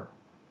mother.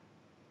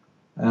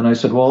 And I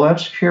said, well,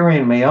 that's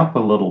cheering me up a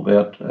little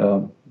bit,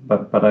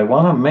 but I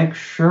want to make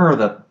sure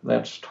that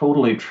that's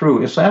totally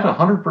true. Is that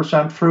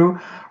 100% true,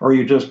 or are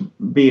you just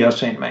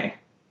BSing me?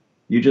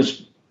 You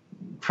just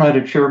try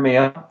to cheer me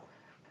up?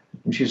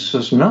 And she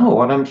says, no,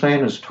 what I'm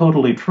saying is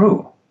totally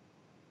true,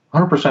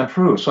 100%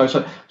 true. So I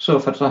said, so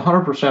if it's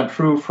 100%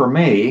 true for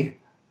me,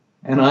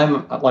 and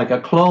I'm like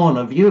a clone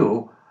of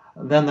you,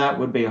 then that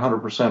would be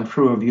 100%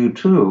 true of you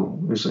too.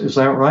 Is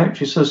that right?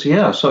 She says,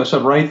 yes. So I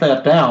said, write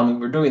that down.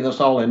 We're doing this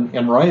all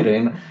in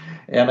writing.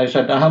 And I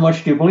said, now how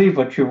much do you believe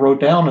what you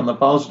wrote down in the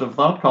positive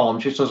thought column?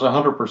 She says,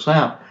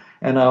 100%.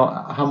 And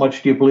now how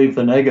much do you believe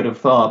the negative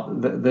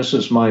thought, this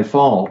is my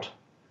fault?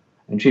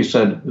 And she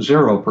said,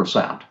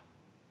 0%.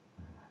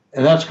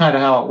 And that's kind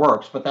of how it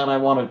works. But then I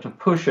wanted to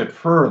push it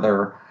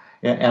further.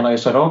 And I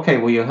said, okay,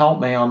 will you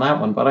help me on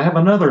that one? But I have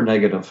another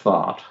negative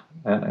thought,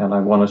 and I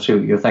want to see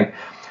what you think.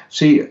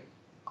 See,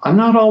 I'm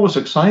not always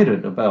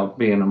excited about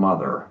being a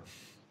mother.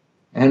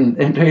 And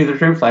to tell you the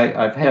truth,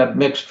 I've had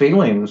mixed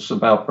feelings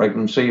about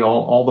pregnancy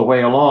all the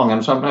way along.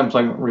 And sometimes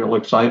I'm real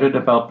excited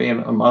about being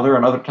a mother,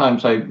 and other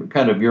times I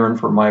kind of yearn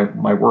for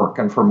my work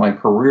and for my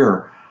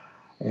career,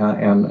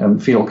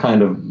 and feel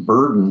kind of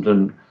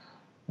burdened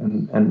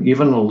and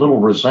even a little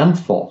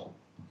resentful.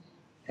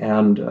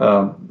 And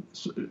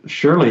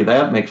surely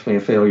that makes me a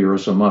failure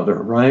as a mother,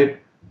 right?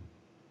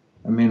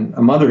 I mean,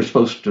 a mother's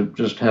supposed to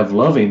just have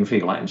loving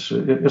feelings.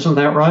 Isn't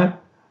that right?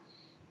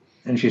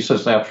 And she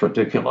says, that's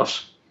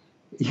ridiculous.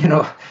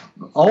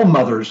 All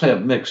mothers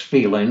have mixed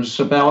feelings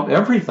about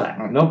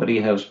everything.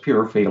 Nobody has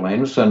pure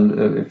feelings.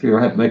 And if you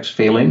have mixed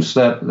feelings,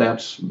 that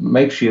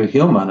makes you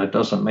human. It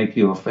doesn't make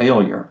you a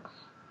failure.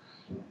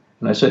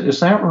 And I said,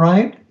 is that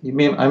right? You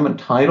mean I'm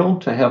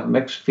entitled to have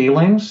mixed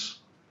feelings,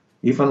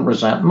 even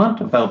resentment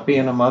about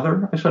being a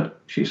mother?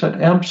 She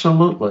said,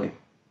 absolutely.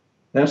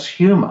 That's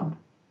human.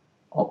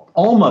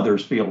 All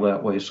mothers feel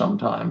that way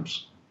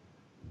sometimes.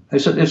 I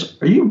said,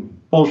 are you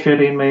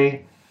bullshitting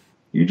me?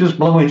 You just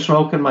blowing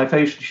smoke in my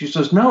face? She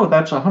says, no,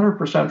 that's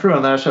 100% true.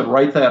 And I said,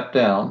 write that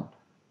down.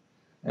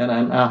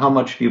 And how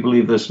much do you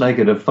believe this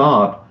negative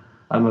thought?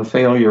 I'm a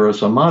failure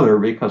as a mother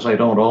because I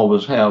don't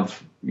always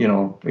have,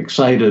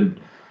 excited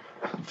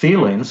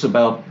feelings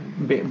about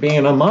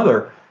being a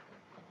mother.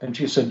 And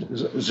she said,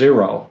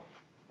 0.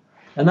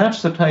 And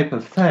that's the type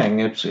of thing.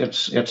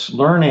 It's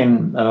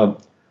learning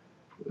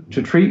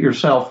to treat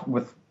yourself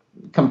with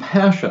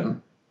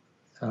compassion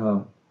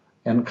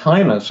and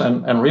kindness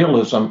and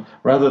realism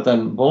rather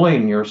than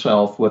bullying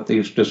yourself with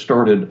these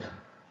distorted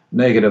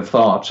negative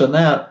thoughts. And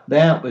that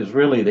is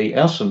really the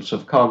essence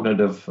of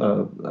cognitive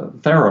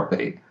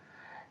therapy.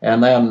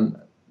 And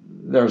then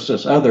there's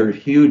this other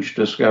huge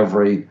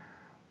discovery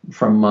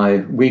from my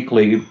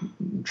weekly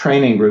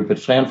training group at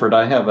Stanford.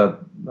 I have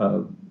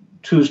a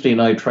Tuesday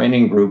night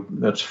training group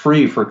that's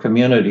free for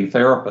community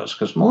therapists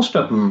because most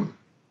of them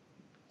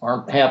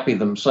aren't happy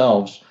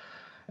themselves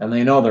and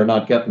they know they're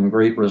not getting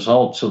great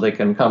results, so they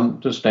can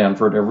come to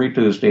Stanford every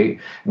Tuesday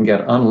and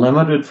get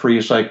unlimited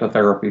free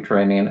psychotherapy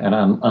training and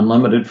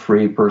unlimited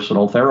free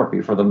personal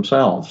therapy for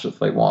themselves if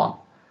they want.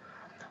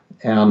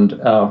 And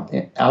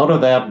out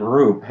of that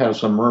group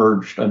has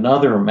emerged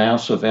another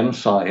massive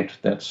insight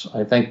that's,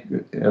 I think,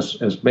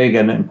 as big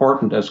and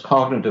important as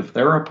cognitive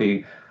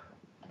therapy.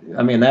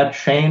 I mean, that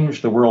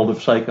changed the world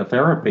of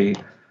psychotherapy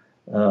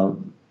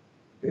in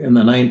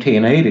the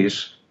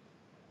 1980s.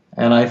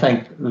 And I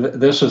think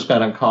this is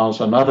going to cause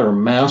another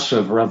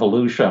massive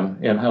revolution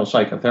in how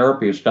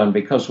psychotherapy is done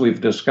because we've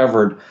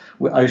discovered,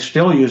 I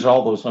still use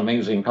all those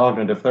amazing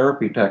cognitive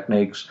therapy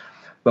techniques,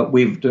 but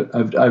we've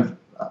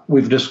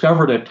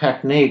discovered a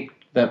technique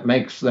that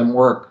makes them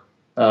work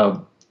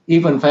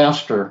even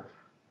faster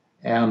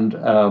and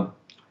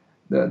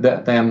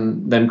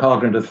than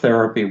cognitive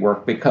therapy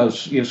work.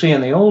 Because you see,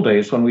 in the old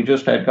days when we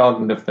just had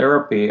cognitive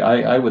therapy,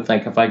 I would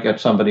think if I get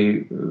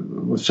somebody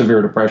with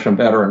severe depression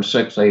better in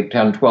 6, 8,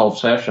 10, 12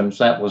 sessions,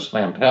 that was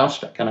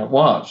fantastic, and it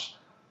was.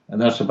 And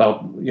that's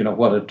about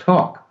what it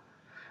took.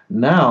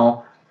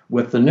 Now,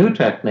 with the new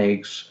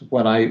techniques,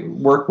 when I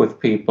work with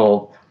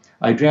people,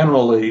 I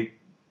generally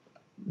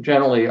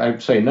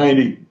I'd say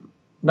 95%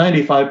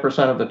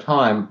 of the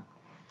time,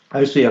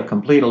 I see a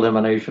complete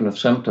elimination of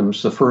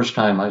symptoms the first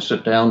time I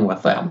sit down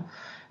with them.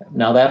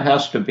 Now, that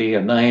has to be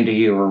a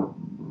 90 or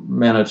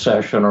minute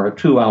session or a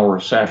 2-hour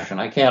session.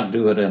 I can't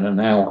do it in an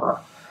hour,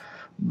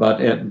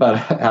 but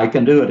I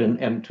can do it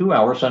in 2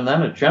 hours, and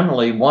then it's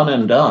generally one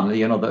and done.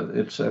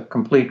 It's a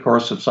complete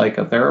course of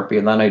psychotherapy,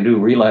 and then I do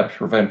relapse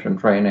prevention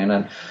training,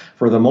 and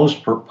for the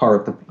most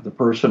part, the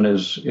person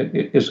is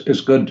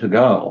good to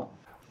go.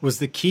 Was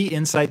the key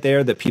insight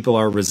there that people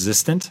are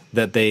resistant,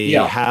 that they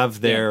have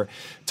their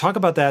talk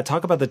about that,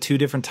 talk about the two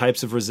different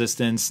types of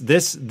resistance.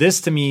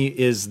 This to me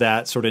is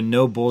that sort of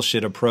no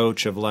bullshit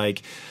approach of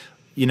like,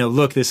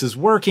 look, this is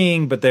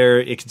working, but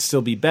it could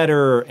still be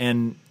better,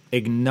 and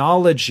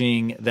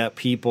acknowledging that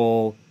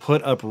people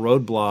put up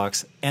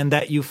roadblocks and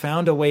that you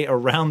found a way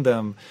around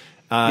them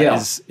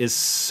is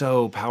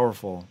so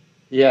powerful.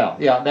 Yeah,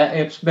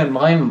 it's been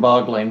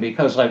mind-boggling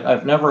because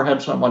I've never had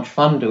so much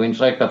fun doing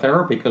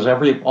psychotherapy because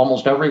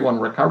almost everyone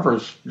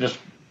recovers just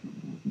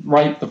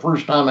right the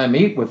first time I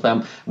meet with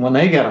them. When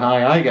they get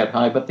high, I get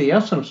high. But the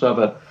essence of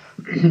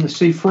it,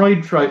 see,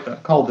 Freud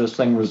called this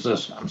thing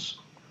resistance.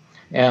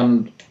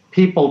 And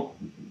people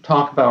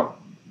talk about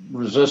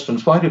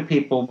resistance. Why do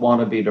people want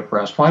to be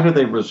depressed? Why do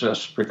they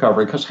resist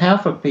recovery? Because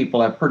half of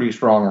people have pretty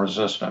strong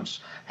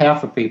resistance.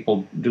 Half of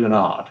people do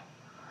not.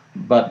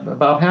 But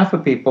about half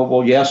of people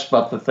will yes,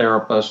 but the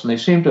therapist, and they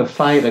seem to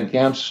fight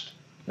against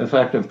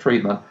effective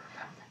treatment.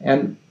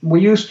 And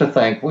we used to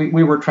think,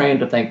 we were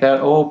trained to think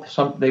that,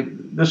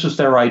 this is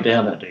their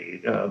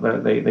identity.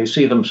 They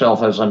see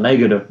themselves as a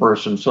negative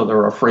person, so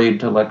they're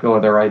afraid to let go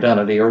of their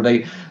identity, or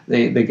they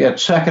get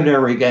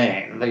secondary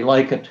gain. They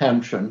like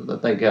attention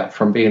that they get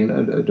from being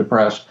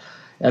depressed,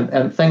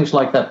 and things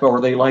like that,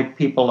 or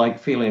people like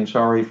feeling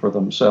sorry for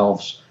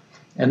themselves.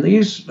 And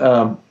these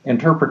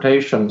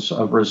interpretations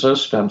of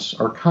resistance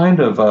are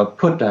kind of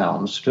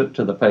put-downs to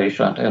the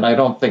patient, and I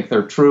don't think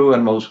they're true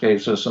in most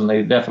cases, and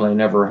they definitely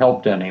never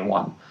helped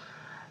anyone.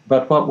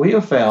 But what we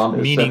have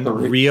found is that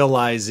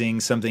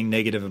realizing something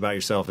negative about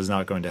yourself is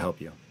not going to help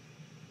you.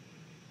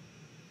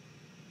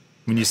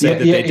 When you say that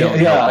they don't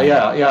help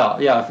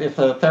you. If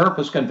the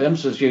therapist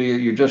convinces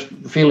you're just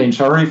feeling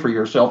sorry for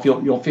yourself,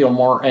 you'll feel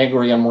more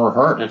angry and more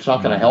hurt. It's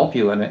not going to help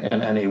you in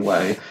any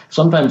way.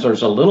 Sometimes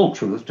there's a little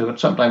truth to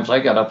it. Sometimes I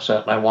get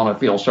upset and I want to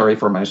feel sorry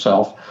for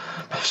myself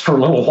just for a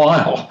little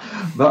while.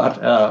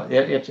 But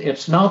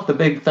it's not the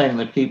big thing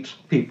that keeps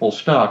people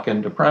stuck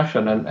in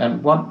depression.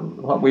 And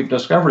what we've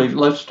discovered,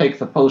 let's take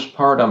the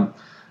postpartum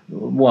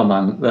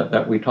woman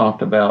that we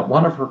talked about.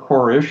 One of her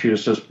core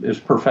issues is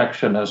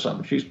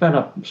perfectionism. She's been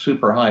a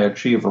super high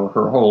achiever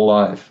her whole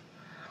life.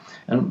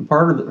 And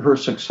part of her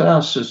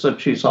success is that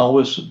she's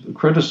always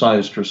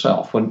criticized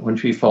herself when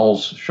she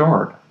falls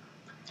short.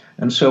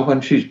 And so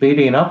when she's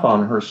beating up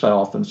on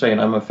herself and saying,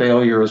 I'm a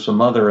failure as a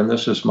mother and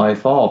this is my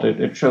fault,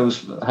 it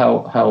shows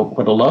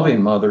what a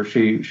loving mother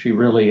she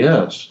really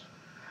is.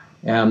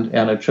 And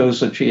it shows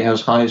that she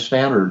has high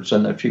standards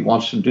and that she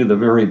wants to do the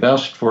very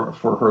best for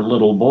her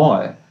little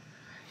boy.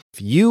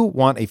 If you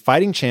want a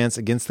fighting chance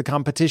against the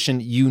competition,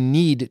 you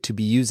need to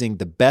be using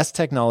the best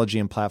technology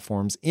and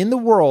platforms in the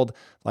world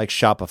like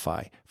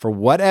Shopify. For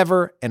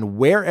whatever and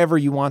wherever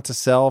you want to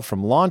sell,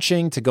 from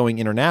launching to going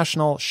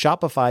international,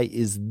 Shopify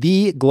is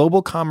the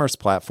global commerce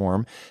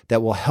platform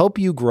that will help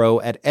you grow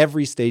at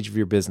every stage of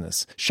your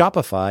business.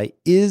 Shopify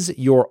is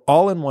your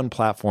all-in-one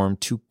platform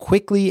to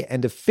quickly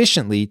and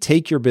efficiently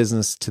take your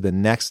business to the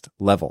next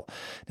level.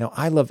 Now,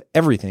 I love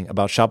everything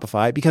about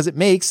Shopify because it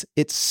makes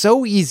it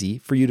so easy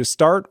for you to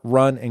start,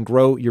 run, and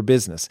grow your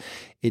business.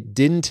 It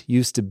didn't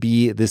used to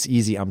be this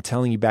easy. I'm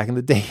telling you, back in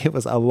the day, it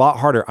was a lot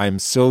harder. I'm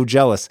so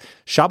jealous.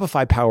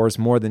 Shopify powers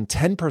more than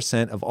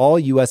 10% of all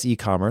US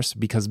e-commerce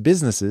because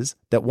businesses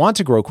that want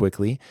to grow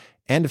quickly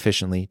and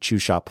efficiently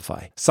choose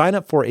Shopify. Sign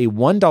up for a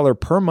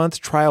 $1 per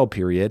month trial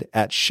period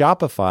at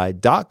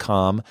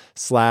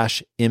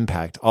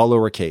shopify.com/impact, all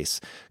lowercase.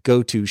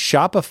 Go to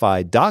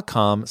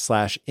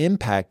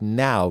shopify.com/impact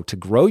now to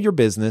grow your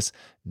business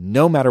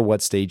no matter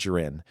what stage you're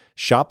in.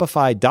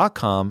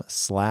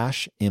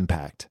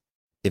 Shopify.com/impact.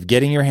 If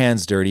getting your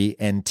hands dirty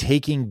and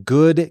taking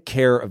good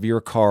care of your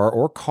car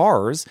or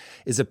cars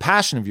is a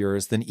passion of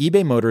yours, then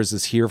eBay Motors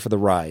is here for the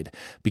ride.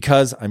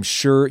 Because I'm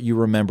sure you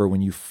remember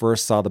when you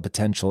first saw the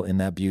potential in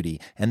that beauty.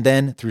 And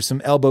then through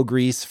some elbow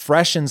grease,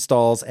 fresh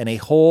installs, and a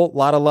whole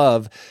lot of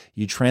love,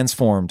 you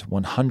transformed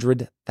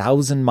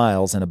 100,000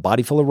 miles and a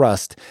body full of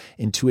rust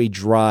into a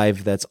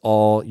drive that's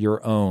all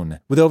your own.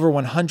 With over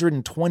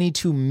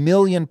 122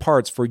 million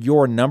parts for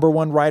your number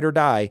one ride or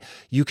die,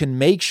 you can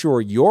make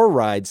sure your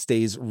ride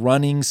stays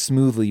running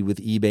smoothly with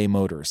eBay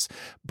Motors.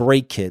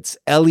 Brake kits,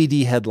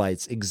 LED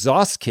headlights,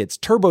 exhaust kits,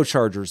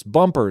 turbochargers,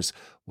 bumpers,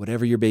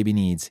 whatever your baby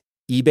needs,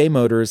 eBay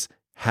Motors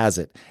has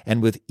it.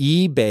 And with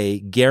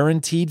eBay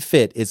Guaranteed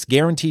Fit, it's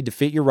guaranteed to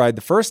fit your ride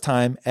the first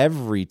time,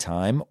 every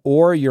time,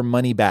 or your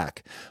money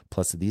back.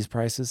 Plus, at these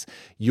prices,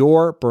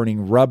 you're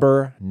burning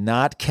rubber,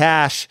 not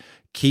cash.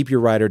 Keep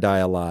your ride or die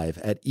alive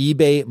at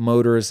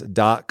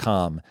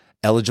ebaymotors.com.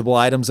 Eligible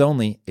items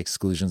only.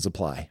 Exclusions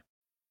apply.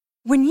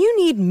 When you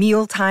need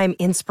mealtime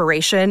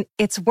inspiration,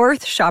 it's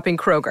worth shopping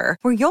Kroger,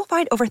 where you'll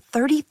find over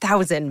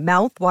 30,000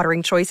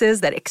 mouth-watering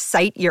choices that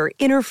excite your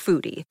inner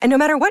foodie. And no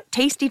matter what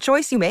tasty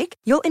choice you make,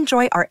 you'll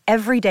enjoy our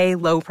everyday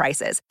low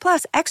prices,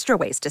 plus extra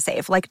ways to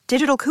save, like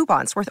digital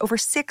coupons worth over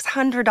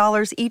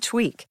 $600 each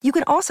week. You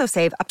can also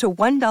save up to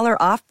 $1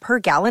 off per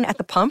gallon at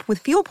the pump with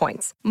fuel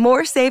points.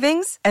 More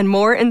savings and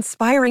more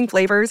inspiring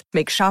flavors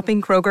make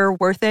shopping Kroger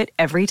worth it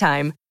every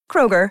time.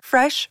 Kroger,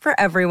 fresh for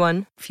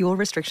everyone. Fuel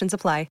restrictions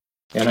apply.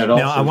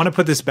 Now, I want to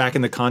put this back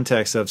in the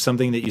context of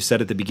something that you said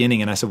at the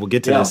beginning, and I said we'll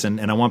get to this,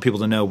 and I want people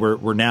to know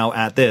we're now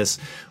at this,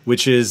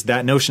 which is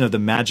that notion of the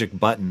magic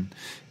button.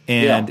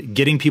 And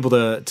getting people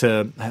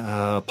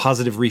to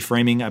positive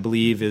reframing, I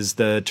believe, is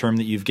the term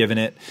that you've given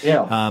it,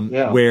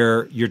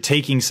 where you're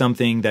taking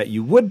something that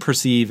you would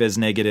perceive as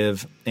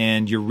negative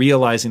and you're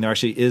realizing there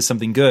actually is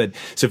something good.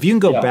 So if you can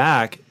go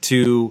back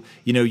to,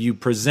 you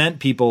present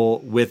people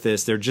with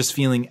this, they're just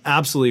feeling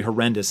absolutely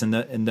horrendous. And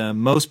the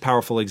most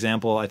powerful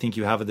example I think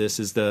you have of this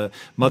is the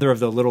mother of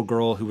the little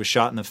girl who was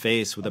shot in the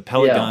face with a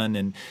pellet gun,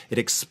 and it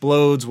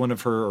explodes one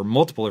of her, or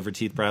multiple of her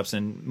teeth perhaps,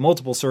 and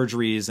multiple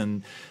surgeries,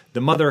 and the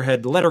mother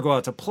had let her go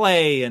out to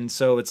play, and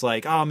so it's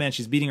like, oh man,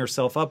 she's beating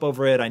herself up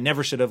over it. I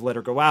never should have let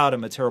her go out.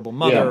 I'm a terrible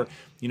mother.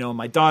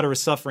 My daughter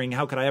is suffering.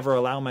 How could I ever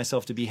allow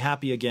myself to be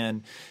happy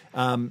again?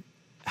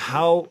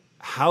 How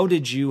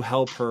did you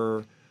help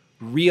her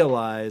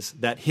realize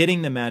that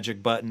hitting the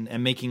magic button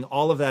and making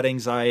all of that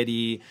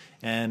anxiety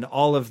and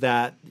all of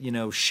that,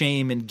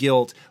 shame and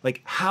guilt,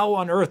 like how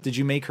on earth did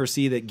you make her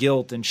see that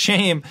guilt and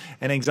shame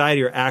and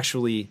anxiety are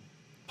actually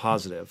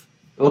positive?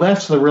 Well,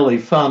 that's the really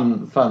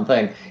fun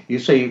thing. You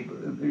see,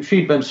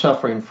 she'd been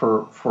suffering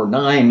for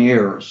 9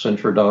 years since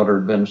her daughter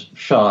had been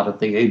shot at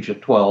the age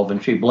of 12,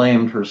 and she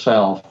blamed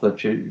herself that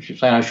she's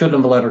saying, I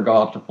shouldn't have let her go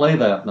out to play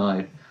that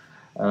night.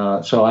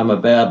 So I'm a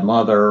bad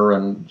mother,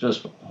 and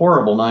just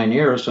horrible 9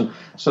 years. And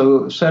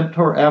so said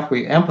to her, after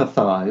we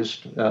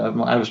empathized,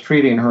 I was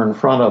treating her in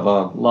front of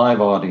a live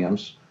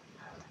audience,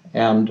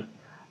 and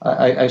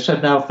I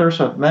said, now, if there's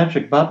a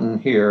magic button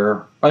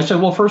here, I said,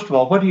 well, first of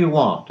all, what do you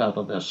want out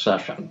of this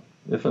session?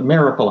 If a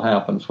miracle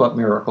happens, what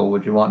miracle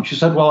would you want? She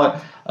said, well,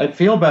 I'd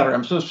feel better.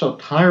 I'm so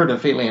tired of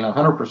feeling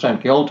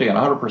 100% guilty and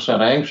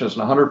 100% anxious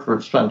and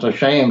 100%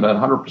 ashamed and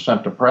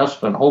 100%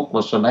 depressed and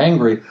hopeless and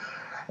angry.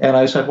 And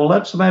I said, well,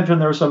 let's imagine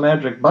there's a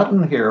magic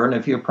button here, and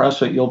if you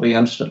press it, you'll be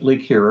instantly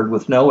cured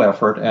with no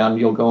effort, and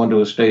you'll go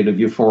into a state of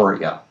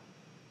euphoria.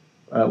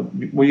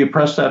 Will you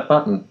press that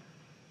button?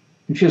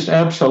 And she said,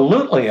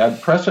 absolutely,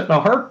 I'd press it in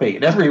a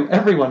heartbeat.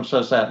 Everyone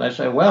says that. And I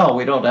say, well,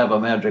 we don't have a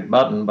magic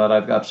button, but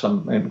I've got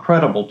some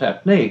incredible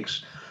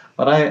techniques.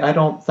 But I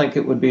don't think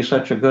it would be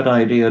such a good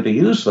idea to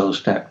use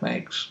those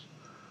techniques.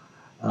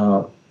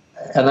 And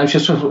then she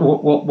says,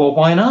 well,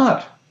 why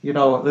not?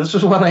 this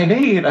is what I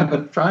need. I've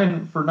been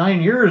trying for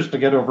 9 years to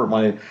get over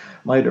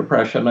my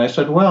depression. I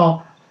said,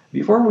 well,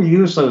 before we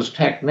use those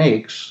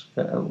techniques,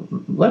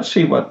 let's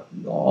see what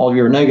all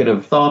your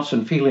negative thoughts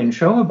and feelings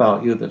show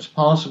about you that's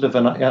positive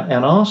and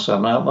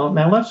awesome.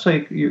 Now let's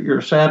say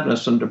your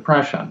sadness and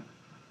depression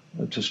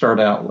to start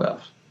out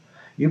with.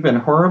 You've been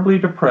horribly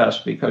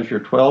depressed because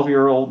your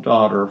 12-year-old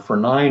daughter for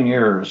 9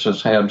 years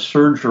has had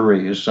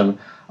surgeries and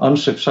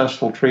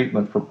unsuccessful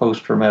treatment for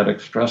post-traumatic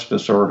stress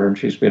disorder, and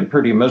she's been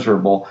pretty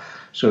miserable.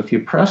 So if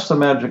you press the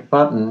magic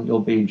button, you'll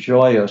be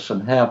joyous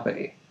and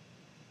happy.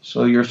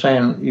 So you're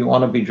saying you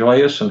want to be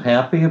joyous and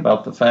happy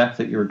about the fact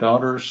that your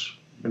daughter's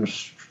been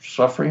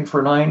suffering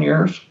for 9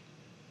 years?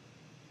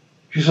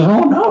 She said,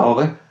 oh,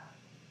 no,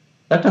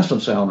 that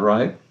doesn't sound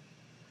right.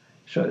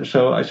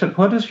 So I said,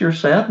 what does your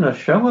sadness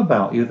show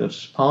about you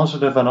that's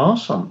positive and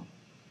awesome?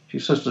 She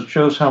says, it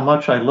shows how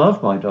much I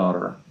love my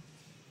daughter.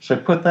 So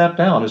put that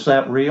down. Is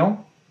that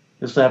real?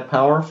 Is that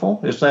powerful?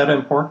 Is that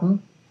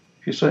important?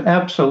 She said,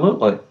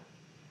 absolutely.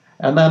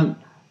 And then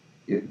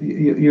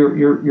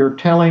you're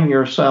telling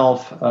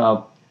yourself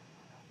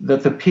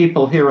that the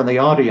people here in the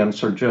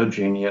audience are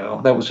judging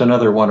you. That was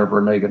another one of her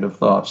negative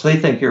thoughts. They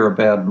think you're a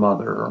bad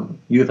mother, and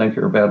you think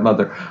you're a bad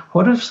mother.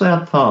 What does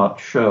that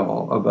thought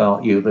show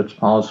about you that's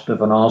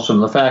positive and awesome?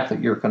 The fact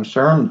that you're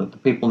concerned that the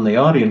people in the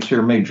audience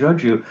here may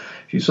judge you.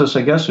 She says,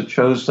 I guess it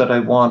shows that I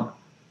want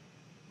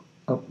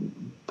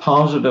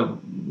positive,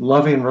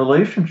 loving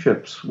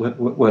relationships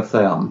with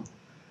them.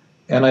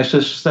 And I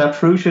says, is that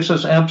true? She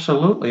says,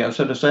 absolutely. I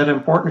said, is that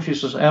important? She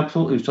says,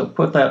 absolutely. So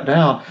put that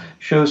down.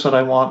 Shows that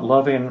I want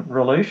loving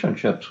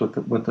relationships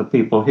with the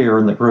people here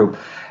in the group.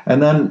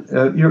 And then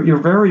you're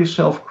very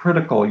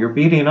self-critical. You're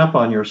beating up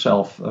on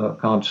yourself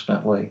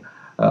constantly.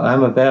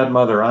 I'm a bad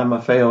mother. I'm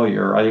a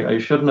failure. I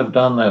shouldn't have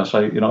done this.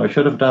 I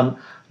should have done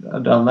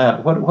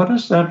that. What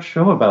does that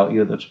show about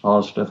you that's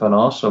positive and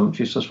awesome?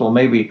 She says, well,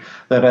 maybe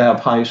that I have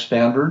high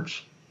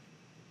standards.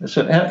 I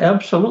said,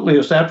 absolutely.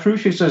 Is that true?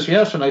 She says,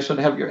 yes. And I said,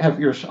 have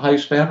your high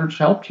standards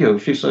helped you?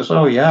 She says,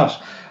 oh,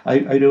 yes.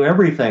 I do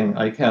everything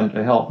I can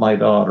to help my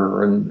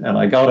daughter. And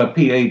I got a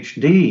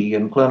PhD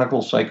in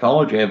clinical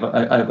psychology.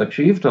 I've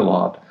achieved a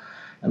lot.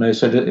 And I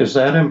said, is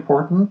that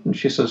important? And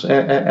she says,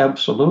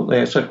 absolutely.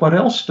 I said, what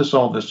else does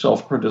all this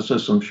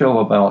self-criticism show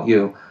about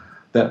you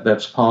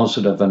that's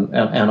positive and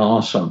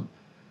awesome?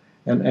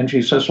 And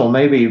she says, well,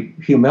 maybe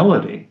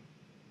humility.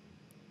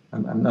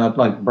 I'm not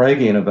like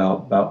bragging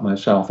about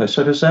myself. I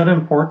said, is that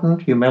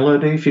important,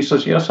 humility? She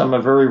says, yes, I'm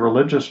a very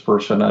religious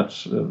person.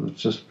 It's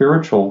a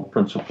spiritual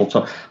principle.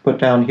 So put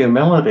down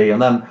humility.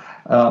 And then,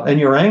 and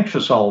you're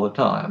anxious all the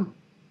time.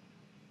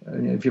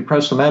 If you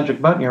press the magic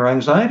button, your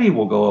anxiety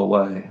will go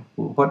away.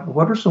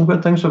 What are some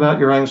good things about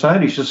your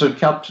anxiety? She said,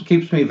 it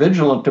keeps me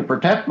vigilant to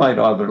protect my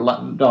daughter.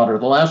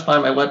 The last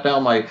time I let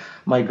down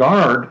my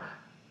guard,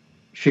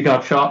 she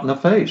got shot in the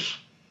face.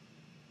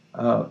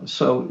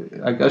 So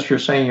I guess you're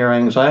saying your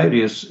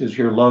anxiety is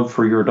your love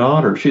for your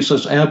daughter. She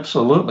says,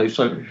 absolutely.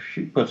 So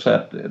she puts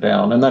that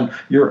down. And then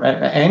you're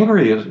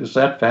angry. Is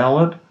that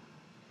valid?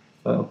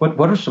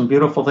 What are some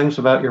beautiful things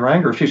about your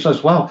anger? She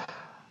says, well,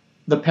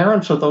 the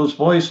parents of those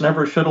boys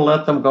never should have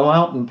let them go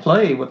out and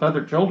play with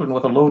other children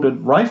with a loaded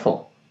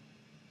rifle.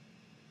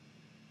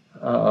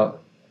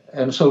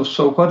 And so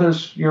what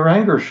does your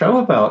anger show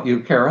about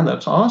you, Karen?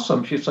 That's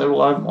awesome. She said,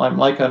 well, I'm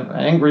like an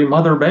angry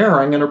mother bear.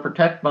 I'm going to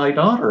protect my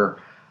daughter.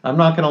 I'm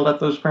not going to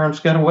let those parents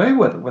get away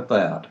with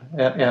that.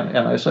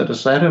 And I said,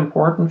 is that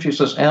important? She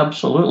says,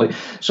 absolutely.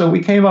 So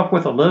we came up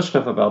with a list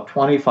of about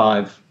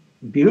 25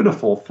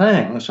 beautiful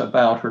things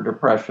about her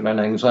depression and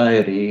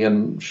anxiety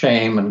and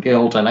shame and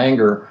guilt and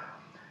anger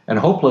and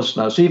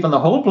hopelessness. Even the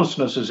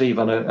hopelessness is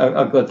even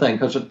a good thing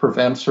because it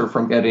prevents her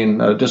from getting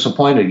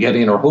disappointed,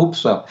 getting her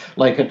hopes up.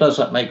 Like it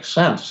doesn't make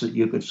sense that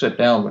you could sit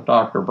down with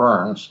Dr.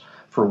 Burns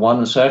for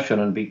one session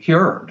and be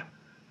cured.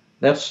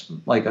 That's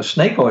like a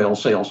snake oil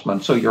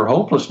salesman. So your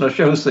hopelessness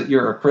shows that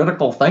you're a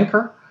critical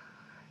thinker,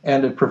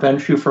 and it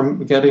prevents you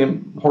from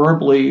getting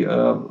horribly,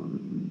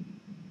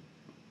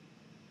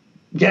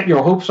 get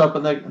your hopes up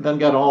and then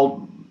get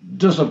all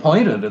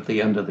disappointed at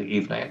the end of the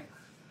evening.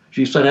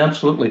 She said,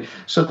 absolutely.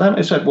 So then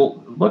I said,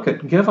 well, look,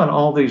 given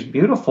all these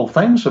beautiful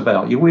things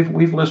about you,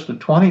 we've listed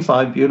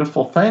 25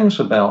 beautiful things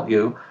about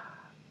you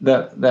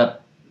that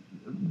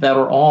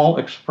are all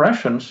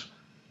expressions,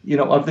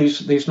 of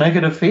these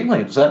negative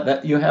feelings,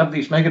 that you have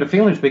these negative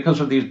feelings because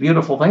of these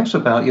beautiful things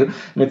about you.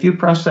 And if you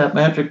press that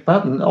magic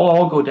button, they'll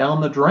all go down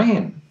the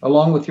drain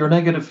along with your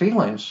negative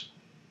feelings.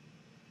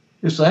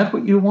 Is that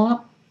what you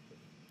want?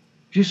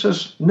 She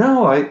says,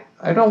 no,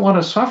 I don't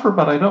want to suffer,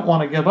 but I don't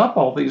want to give up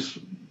all these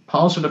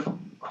positive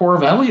core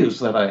values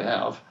that I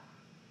have.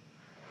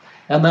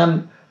 And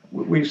then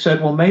we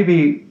said, well,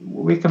 maybe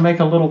we can make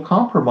a little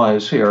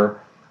compromise here.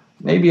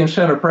 Maybe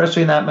instead of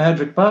pressing that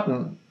magic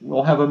button,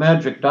 we'll have a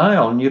magic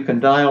dial, and you can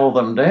dial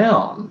them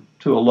down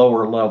to a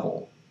lower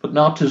level, but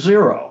not to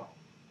zero.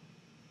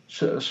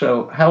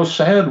 So how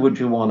sad would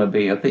you want to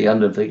be at the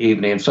end of the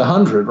evening? It's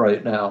 100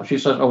 right now. She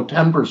said,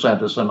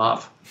 10% is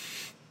enough.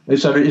 They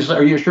said,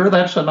 are you sure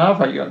that's enough?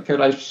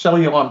 Could I sell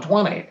you on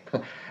 20?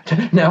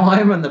 Now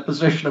I'm in the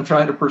position of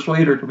trying to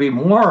persuade her to be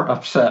more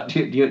upset,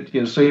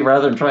 you see,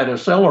 rather than try to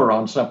sell her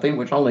on something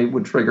which only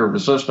would trigger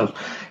resistance.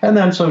 And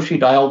then so she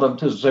dialed them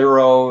to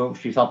 0.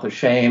 She thought the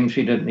shame,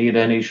 she didn't need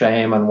any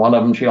shame, and one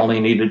of them she only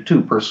needed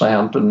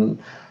 2%,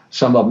 and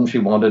some of them she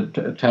wanted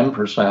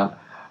 10%.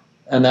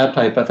 And that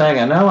type of thing.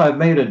 And now I've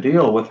made a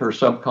deal with her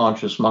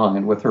subconscious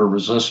mind, with her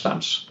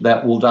resistance,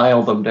 that will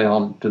dial them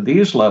down to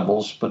these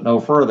levels, but no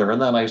further.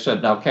 And then I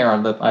said, now,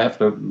 Karen, that I have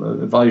to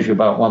advise you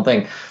about one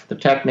thing. The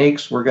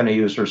techniques we're going to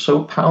use are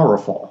so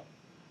powerful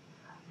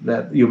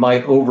that you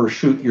might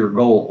overshoot your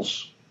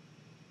goals.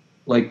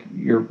 Like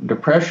your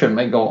depression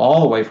may go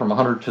all the way from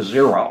 100 to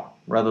 0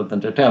 rather than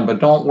to 10. But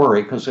don't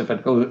worry, because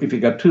if you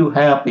get too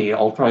happy,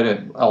 I'll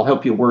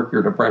help you work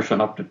your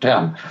depression up to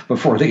 10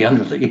 before the end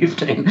of the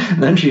evening.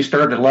 And then she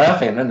started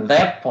laughing, and at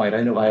that point,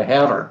 I knew I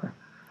had her.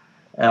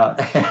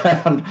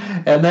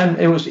 And then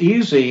it was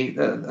easy.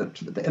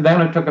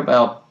 Then it took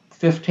about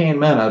 15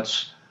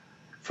 minutes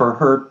for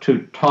her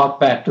to talk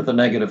back to the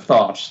negative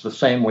thoughts, the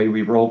same way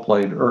we role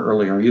played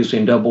earlier,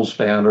 using double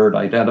standard,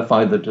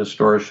 identify the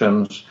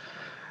distortions,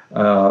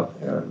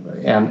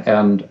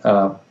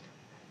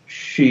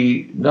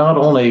 she not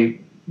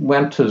only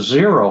went to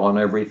 0 on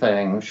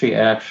everything, she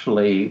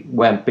actually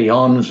went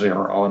beyond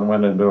 0 and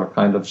went into a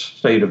kind of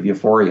state of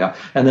euphoria.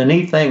 And the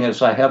neat thing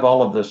is I have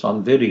all of this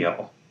on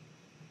video,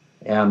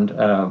 and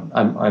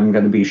I'm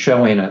going to be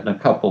showing it in a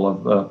couple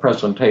of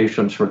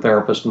presentations for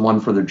therapists and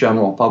one for the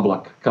general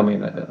public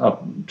coming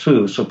up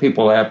too, so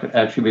people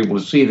actually be able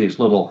to see these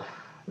little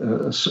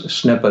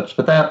snippets.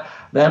 But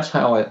that's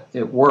how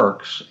it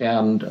works.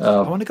 And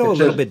I want to go a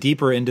little bit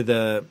deeper into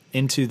the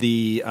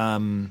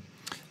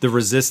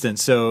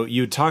resistance. So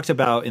you talked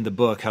about in the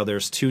book how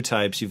there's 2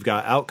 types. You've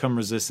got outcome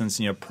resistance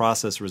and you have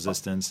process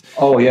resistance.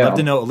 Oh, yeah. I'd love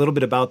to know a little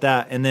bit about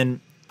that. And then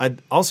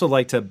I'd also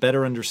like to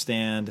better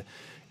understand,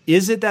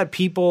 is it that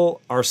people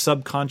are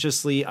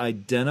subconsciously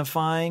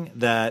identifying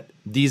that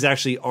these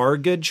actually are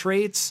good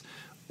traits?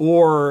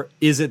 Or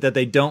is it that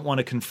they don't want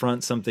to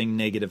confront something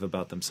negative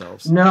about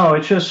themselves? No,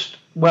 it's just,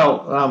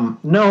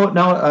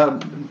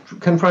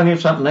 confronting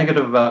something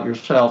negative about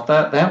yourself,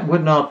 that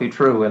would not be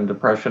true in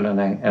depression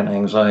and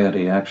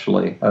anxiety,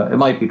 actually. It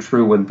might be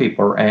true when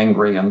people are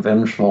angry and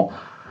vengeful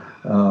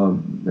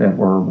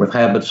or with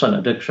habits and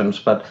addictions,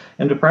 but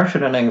in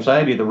depression and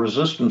anxiety, the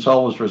resistance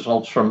always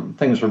results from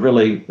things that are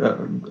really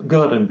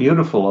good and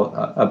beautiful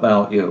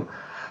about you.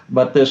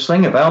 But this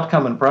thing of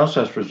outcome and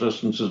process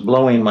resistance is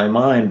blowing my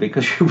mind,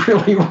 because you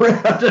really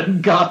read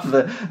and got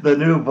the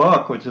new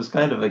book, which is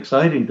kind of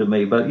exciting to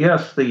me. But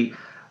yes,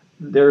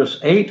 there's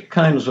 8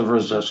 kinds of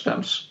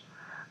resistance.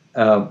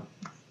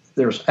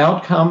 There's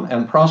outcome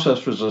and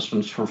process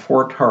resistance for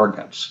 4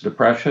 targets: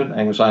 depression,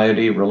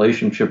 anxiety,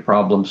 relationship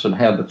problems, and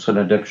habits and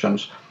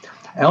addictions.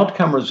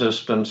 Outcome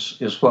resistance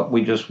is what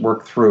we just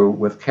worked through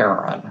with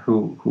Karen,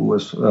 who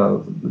was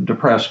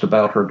depressed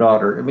about her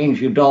daughter. It means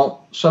you don't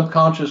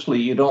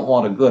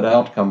want a good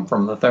outcome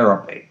from the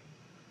therapy.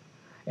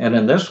 And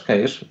in this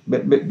case,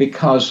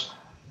 because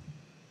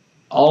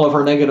all of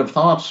her negative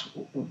thoughts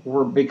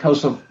were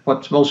because of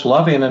what's most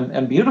loving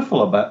and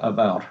beautiful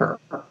about her.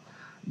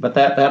 But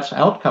that's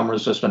outcome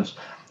resistance.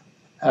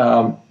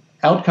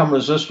 Outcome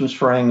resistance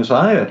for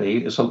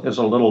anxiety is a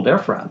little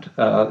different.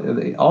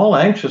 All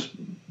anxious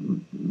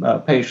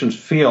patients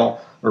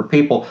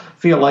people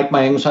feel like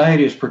my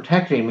anxiety is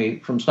protecting me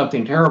from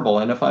something terrible,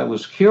 and if I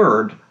was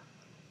cured,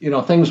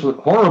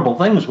 horrible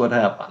things would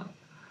happen.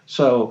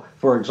 So,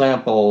 for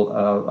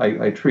example,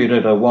 I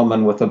treated a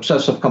woman with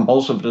obsessive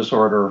compulsive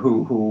disorder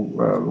who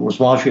was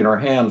washing her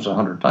hands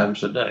 100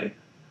 times a day,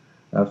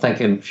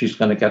 thinking she's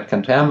going to get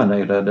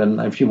contaminated,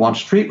 and she wants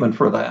treatment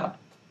for that.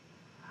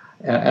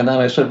 And then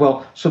I said,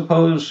 well,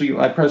 suppose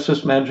I press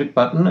this magic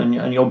button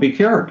and you'll be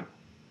cured.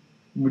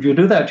 Would you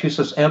do that? She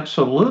says,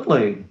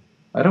 absolutely.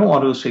 I don't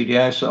want OCD.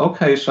 I said,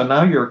 okay, so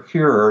now you're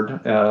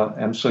cured,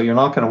 and so you're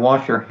not going to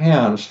wash your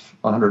hands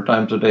 100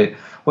 times a day.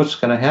 What's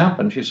going to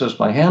happen? She says,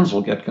 my hands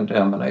will get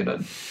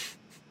contaminated.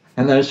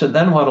 And then I said,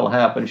 then what will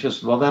happen? She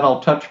said, well, then I'll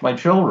touch my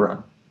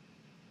children.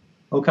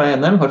 Okay,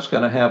 and then what's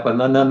going to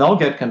happen? And then they'll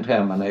get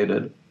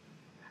contaminated.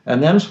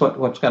 And then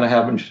what's going to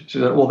happen? She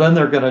said, well, then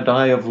they're going to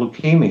die of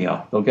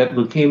leukemia. They'll get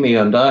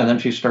leukemia and die. And then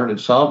she started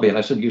sobbing.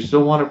 I said, you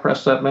still want to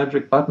press that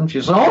magic button? She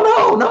said,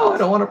 oh, no, I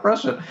don't want to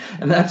press it.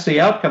 And that's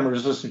the outcome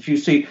resistance. You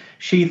see,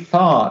 she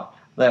thought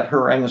that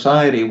her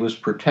anxiety was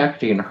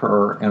protecting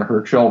her and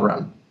her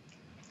children.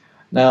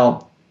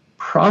 Now,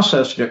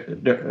 process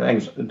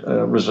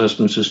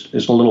resistance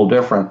is a little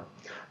different.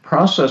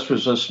 Process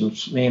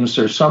resistance means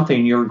there's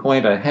something you're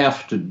going to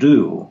have to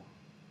do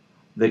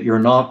that you're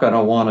not going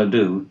to want to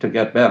do to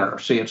get better.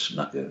 See, it's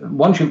not,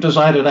 once you've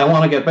decided I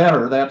want to get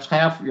better,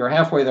 you're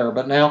halfway there.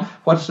 But now,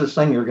 what's this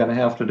thing you're going to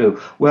have to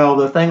do? Well,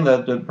 the thing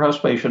that the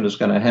depressed patient is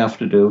going to have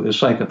to do is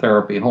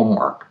psychotherapy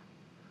homework,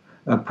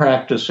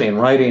 practicing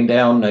writing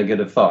down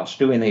negative thoughts,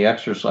 doing the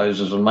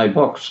exercises in my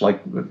books,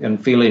 like in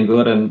Feeling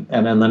Good and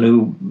in the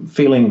new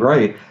Feeling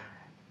Great.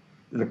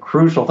 The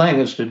crucial thing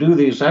is to do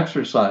these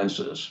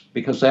exercises,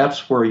 because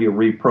that's where you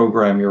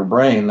reprogram your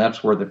brain.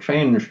 That's where the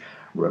change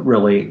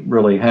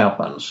really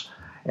happens.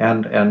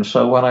 And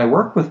so when I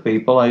work with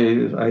people,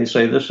 I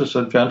say this is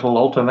a gentle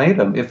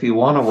ultimatum. If you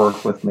want to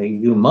work with me,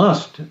 you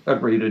must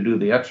agree to do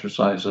the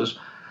exercises.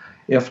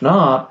 If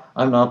not,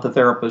 I'm not the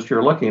therapist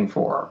you're looking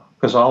for,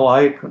 because all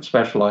I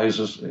specialize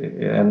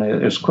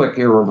is quick,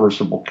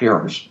 irreversible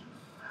cures.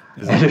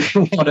 And if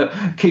you want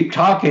to keep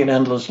talking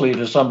endlessly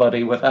to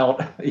somebody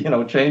without,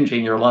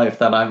 changing your life,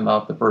 then I'm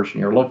not the person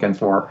you're looking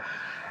for.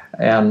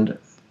 And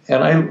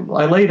I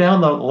lay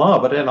down the law,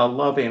 but in a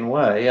loving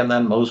way. And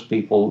then most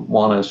people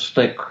want to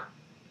stick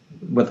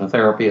with the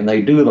therapy, and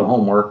they do the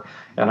homework.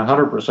 And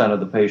 100% of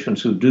the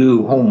patients who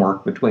do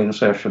homework between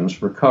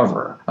sessions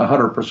recover.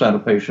 100%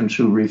 of patients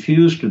who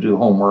refuse to do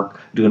homework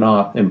do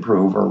not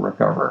improve or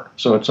recover.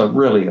 So it's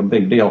really a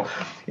big deal.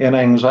 In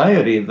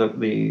anxiety,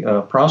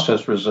 the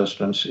process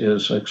resistance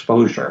is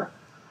exposure.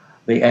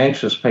 The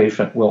anxious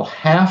patient will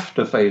have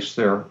to face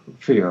their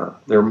fear,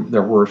 their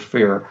worst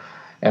fear.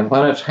 And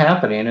when it's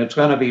happening, it's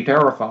going to be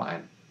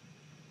terrifying.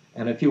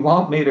 And if you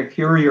want me to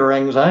cure your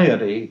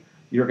anxiety,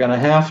 you're going to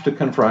have to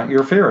confront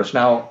your fears.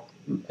 Now,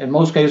 in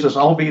most cases,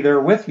 I'll be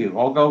there with you.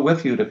 I'll go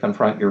with you to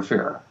confront your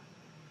fear.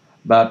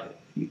 But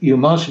you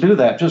must do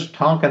that. Just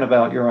talking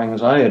about your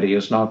anxiety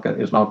is not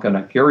going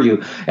to cure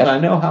you. And I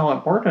know how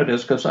important it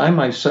is, because I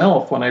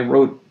myself, when I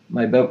wrote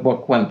my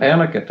book, When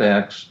Panic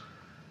Attacks,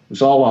 it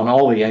was all on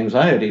all the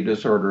anxiety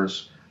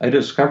disorders. I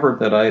discovered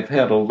that I've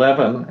had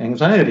 11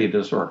 anxiety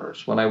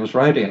disorders when I was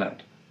writing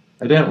it.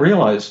 I didn't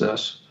realize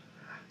this.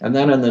 And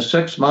then in the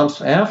 6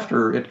 months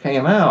after it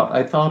came out,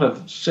 I thought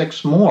of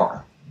 6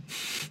 more.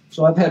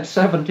 So I've had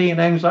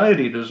 17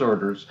 anxiety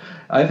disorders.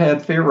 I've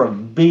had fear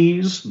of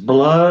bees,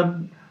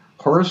 blood,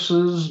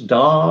 horses,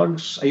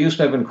 dogs. I used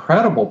to have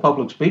incredible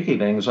public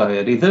speaking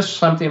anxiety.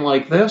 Something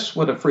like this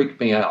would have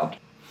freaked me out.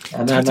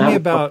 And talk to me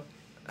about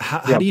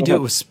how do you do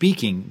it with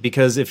speaking?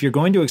 Because if you're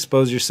going to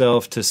expose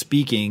yourself to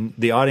speaking,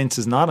 the audience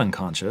is not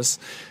unconscious.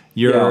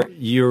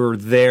 You're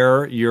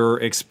there. You're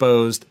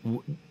exposed.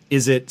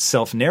 Is it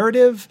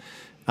self-narrative?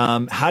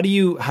 How do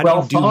you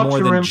do more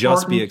than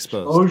just be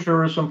exposed?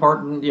 Exposure is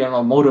important.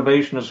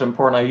 Motivation is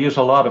important. I use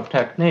a lot of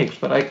techniques,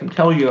 but I can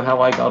tell you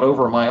how I got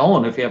over my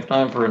own if you have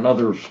time for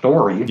another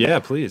story. Yeah,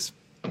 please.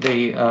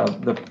 When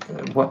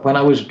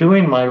I was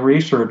doing my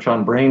research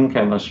on brain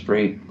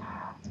chemistry,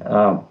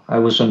 I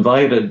was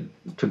invited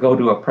to go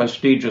to a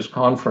prestigious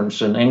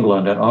conference in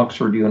England at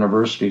Oxford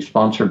University,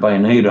 sponsored by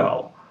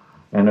NATO.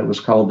 And it was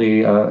called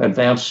the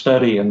Advanced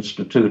Study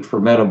Institute for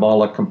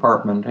Metabolic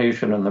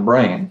Compartmentation in the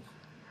Brain.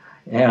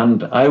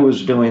 And I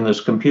was doing this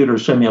computer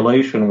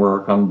simulation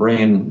work on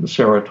brain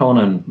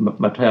serotonin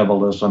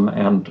metabolism.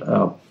 And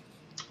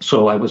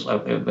so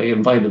they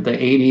invited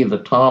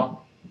the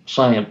top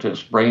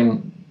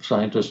brain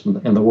scientists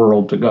in the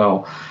world to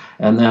go.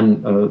 And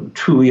then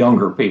 2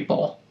 younger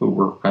people who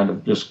were kind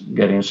of just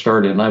getting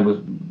started. And I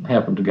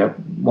happened to get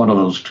one of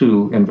those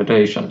 2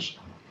 invitations.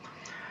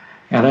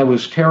 And I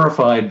was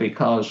terrified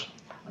because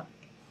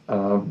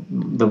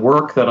the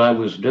work that I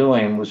was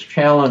doing was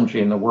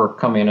challenging the work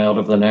coming out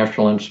of the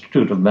National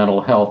Institute of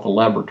Mental Health, a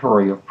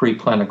laboratory of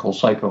preclinical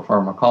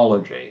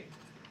psychopharmacology.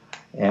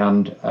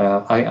 And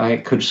I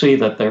could see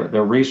that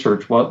their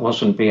research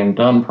wasn't being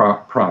done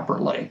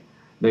properly.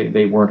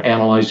 They weren't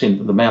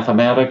analyzing the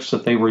mathematics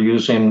that they were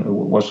using,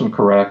 wasn't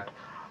correct,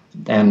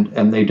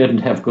 and they didn't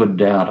have good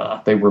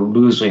data. They were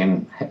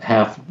losing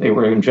they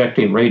were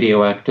injecting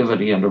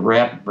radioactivity into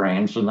rat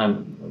brains and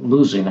then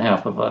losing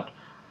half of it.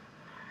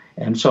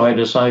 And so I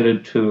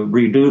decided to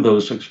redo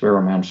those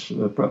experiments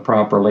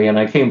properly, and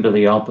I came to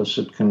the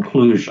opposite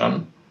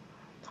conclusion.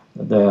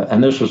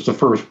 And this was the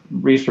first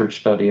research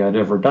study I'd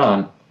ever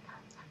done.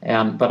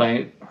 But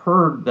I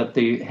heard that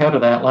the head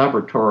of that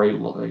laboratory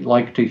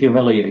liked to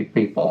humiliate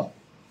people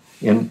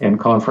in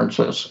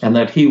conferences, and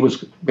that he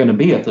was going to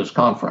be at this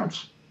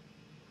conference.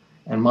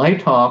 And my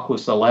talk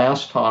was the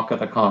last talk at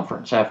the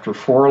conference after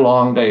 4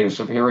 long days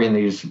of hearing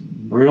these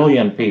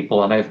brilliant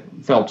people, and I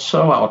felt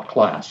so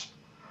outclassed.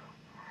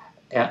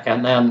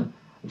 And then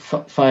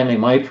finally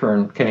my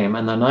turn came,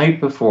 and the night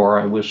before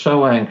I was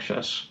so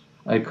anxious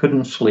I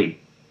couldn't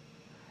sleep.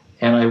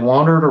 And I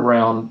wandered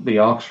around the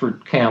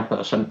Oxford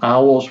campus, and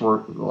owls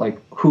were like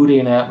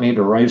hooting at me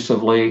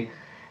derisively.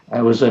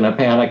 I was in a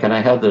panic, and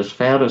I had this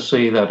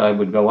fantasy that I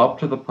would go up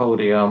to the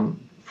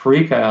podium,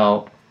 freak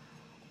out,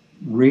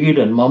 read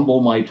and mumble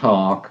my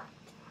talk,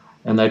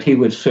 and that he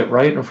would sit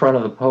right in front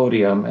of the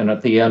podium, and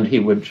at the end he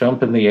would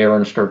jump in the air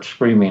and start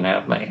screaming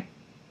at me.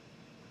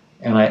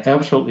 And I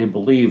absolutely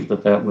believed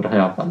that would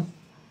happen.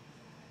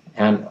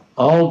 And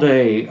all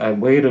day I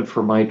waited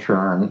for my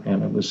turn,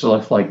 and it was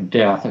like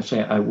death. I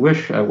say, I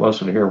wish I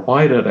wasn't here.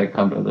 Why did I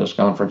come to this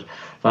conference?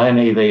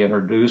 Finally, they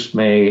introduced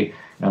me,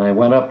 and I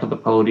went up to the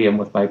podium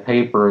with my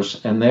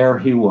papers, and there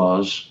he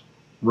was,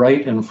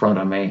 right in front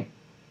of me,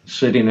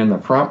 sitting in the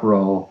front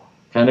row,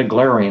 kind of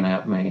glaring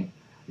at me,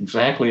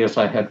 exactly as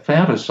I had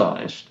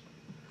fantasized.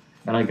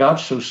 And I got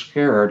so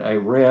scared, I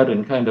read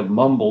and kind of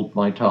mumbled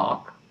my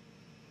talk.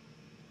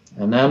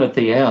 And then at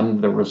the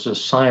end, there was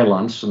this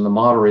silence, and the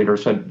moderator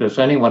said, "Does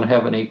anyone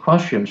have any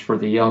questions for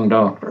the young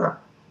doctor?"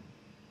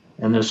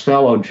 And this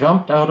fellow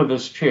jumped out of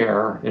his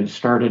chair and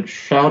started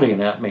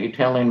shouting at me,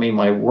 telling me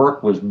my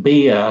work was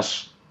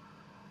BS.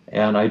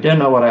 And I didn't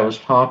know what I was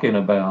talking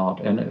about.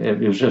 And it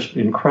was just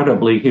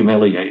incredibly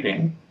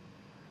humiliating.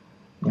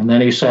 And then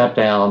he sat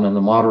down and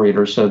the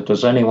moderator said,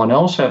 "Does anyone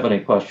else have any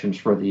questions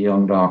for the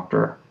young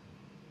doctor?"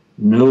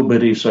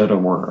 Nobody said a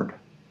word.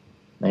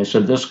 They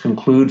said, "This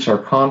concludes our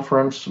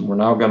conference, and we're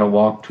now going to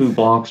walk 2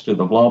 blocks to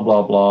the blah,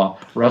 blah, blah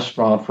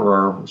restaurant for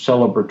our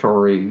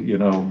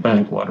celebratory,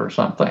 banquet or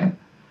something."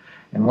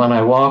 And when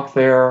I walked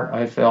there,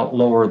 I felt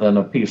lower than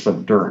a piece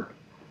of dirt,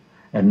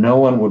 and no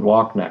one would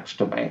walk next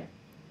to me.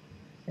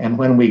 And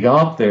when we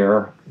got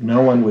there,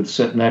 no one would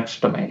sit next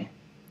to me.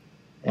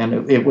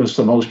 And it was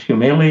the most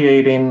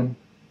humiliating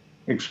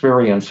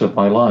experience of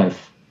my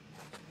life.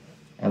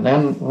 And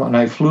then when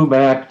I flew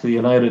back to the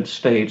United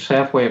States,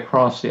 halfway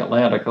across the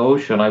Atlantic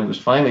Ocean, I was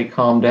finally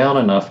calmed down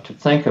enough to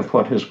think of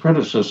what his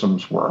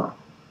criticisms were.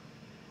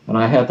 And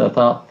I had the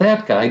thought,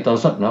 that guy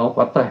doesn't know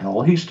what the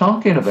hell he's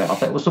talking about.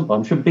 That was a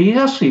bunch of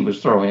BS he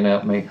was throwing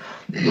at me.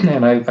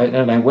 And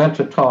I went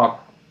to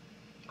talk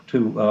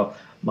to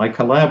my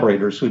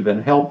collaborators who'd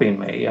been helping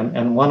me.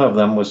 And one of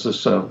them was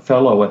this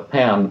fellow at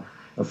Penn,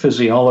 a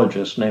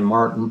physiologist named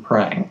Martin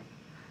Prang.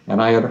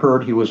 And I had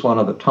heard he was one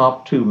of the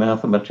top 2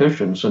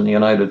 mathematicians in the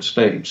United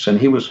States. And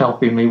he was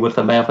helping me with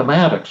the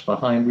mathematics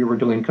behind, we were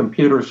doing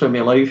computer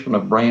simulation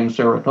of brain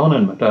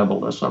serotonin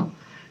metabolism.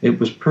 It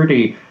was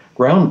pretty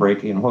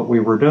groundbreaking what we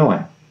were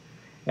doing.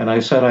 And I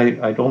said,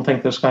 I don't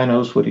think this guy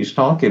knows what he's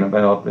talking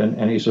about.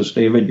 And he says,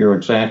 "David, you're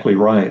exactly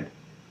right.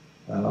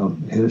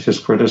 His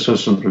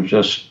criticisms are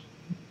just,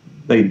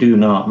 they do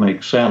not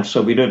make sense."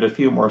 So we did a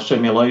few more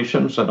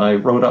simulations, and I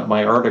wrote up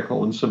my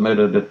article and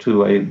submitted it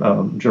to a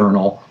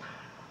journal.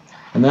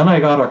 And then I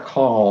got a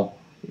call.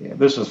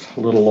 This is a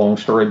little long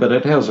story, but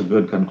it has a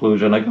good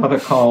conclusion. I got a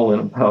call in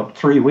about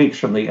 3 weeks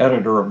from the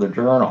editor of the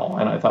journal,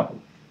 and I thought,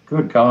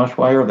 good gosh,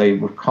 why are they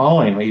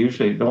calling me?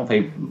 Usually, don't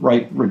they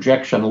write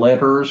rejection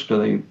letters? Do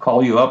they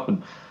call you up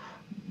and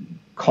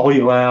call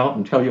you out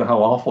and tell you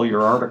how awful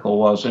your article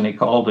was? And he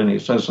called and he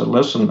says,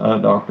 "Listen,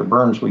 Dr.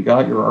 Burns, we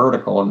got your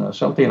article, and there's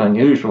something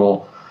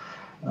unusual.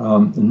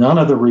 None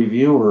of the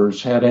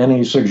reviewers had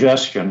any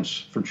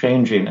suggestions for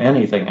changing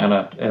anything in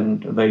it,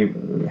 and they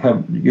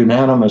have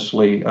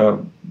unanimously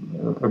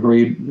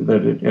agreed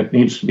that it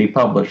needs to be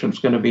published. It's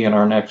going to be in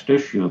our next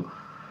issue.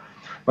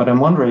 But I'm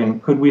wondering,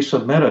 could we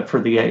submit it for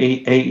the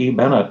A.E.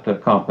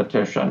 Bennett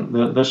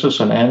competition? This is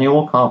an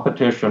annual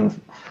competition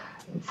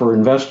for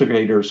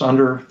investigators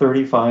under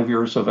 35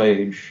 years of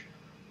age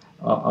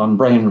on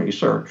brain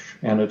research,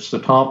 and it's the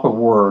top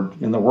award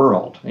in the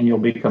world. And you'll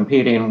be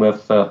competing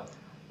with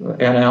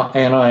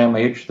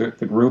NIMH,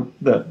 the group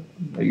that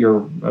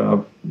you're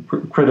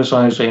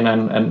criticizing,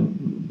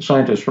 and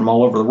scientists from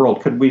all over the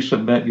world. Could we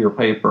submit your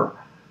paper?"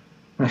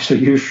 I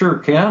said, "You sure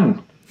can.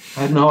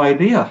 I had no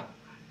idea."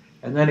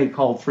 And then he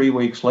called 3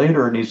 weeks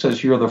later and he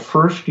says, "You're the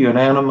first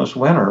unanimous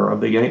winner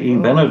of the A.E.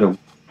 Bennett Award."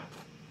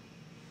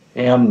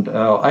 And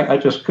I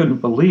just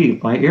couldn't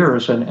believe my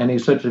ears. And he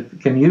said,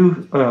 "Can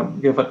you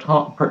give a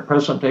talk,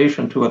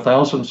 presentation to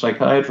 1,000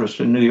 psychiatrists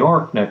in New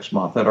York next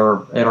month at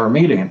our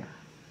meeting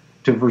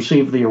to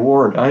receive the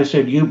award?" I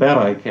said, "You bet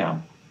I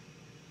can.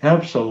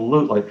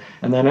 Absolutely."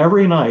 And then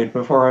every night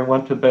before I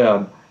went to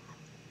bed,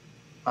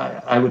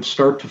 I would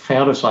start to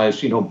fantasize,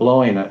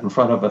 blowing it in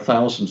front of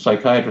 1,000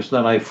 psychiatrists.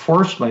 Then I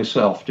forced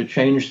myself to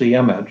change the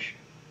image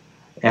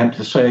and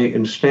to say,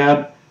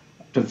 instead,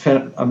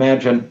 to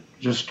imagine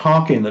just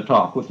talking the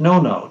talk with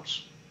no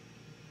notes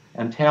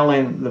and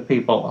telling the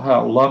people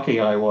how lucky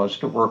I was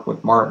to work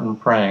with Martin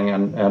Prang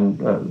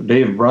and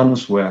Dave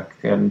Brunswick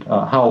and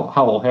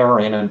Howell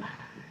Herring and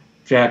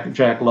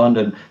Jack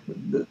London,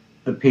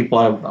 the people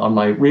on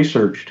my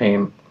research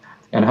team,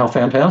 and how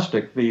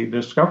fantastic the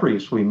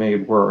discoveries we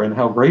made were, and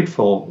how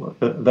grateful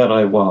that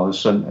I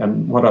was,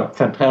 and what a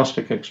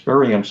fantastic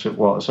experience it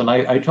was. And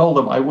I told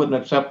them I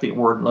wouldn't accept the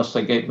award unless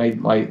they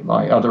made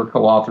my other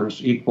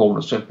co-authors equal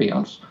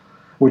recipients,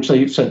 which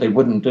they said they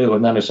wouldn't do.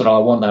 And then I said, "Oh,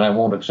 I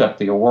won't accept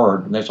the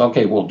award." And they said,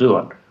 "Okay, we'll do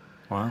it."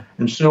 Wow.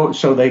 And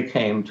so they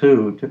came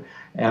too.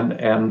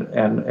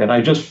 And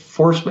I just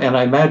forced, and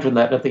I imagined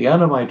that at the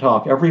end of my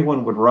talk,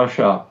 everyone would rush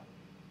up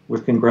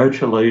with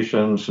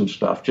congratulations and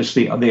stuff, just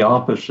the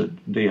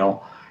opposite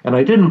deal. And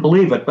I didn't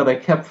believe it, but I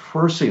kept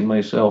forcing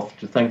myself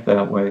to think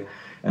that way.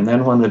 And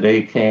then when the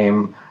day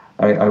came,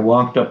 I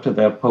walked up to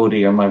that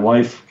podium. My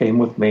wife came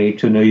with me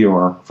to New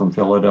York from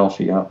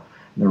Philadelphia.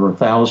 There were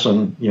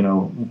 1,000,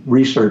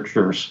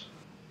 researchers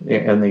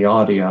in the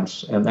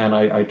audience. And then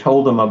I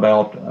told them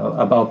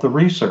about the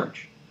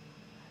research.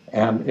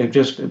 And it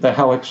just,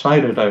 how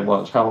excited I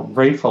was, how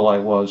grateful I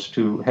was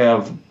to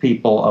have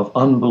people of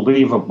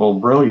unbelievable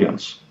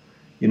brilliance,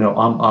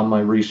 on my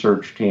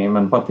research team,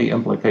 and what the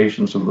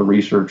implications of the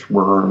research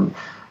were, and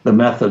the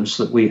methods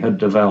that we had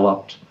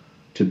developed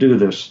to do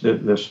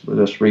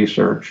this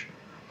research.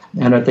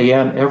 And at the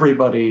end,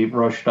 everybody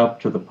rushed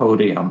up to the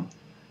podium,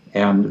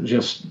 and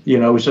just, it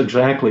was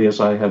exactly as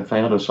I had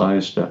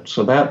fantasized it.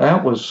 So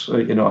that was,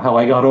 how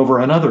I got over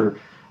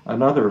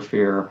another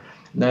fear.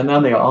 And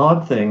then the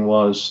odd thing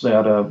was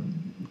that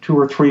 2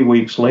 or 3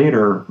 weeks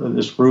later,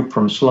 this group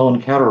from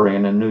Sloan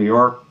Kettering in New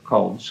York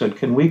called and said,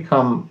 can we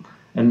come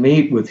and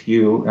meet with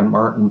you and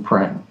Martin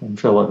Pring in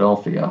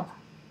Philadelphia?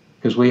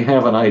 Because we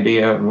have an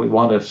idea and we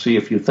want to see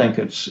if you think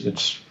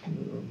it's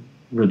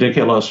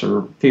ridiculous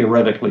or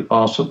theoretically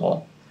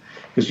possible.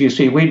 Because you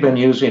see, we'd been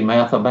using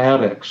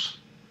mathematics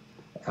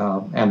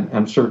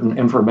and certain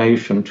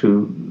information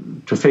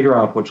to figure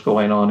out what's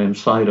going on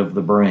inside of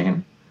the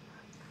brain.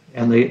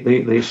 And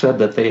they said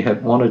that they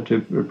had wanted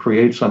to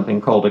create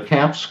something called a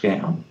CAT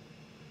scan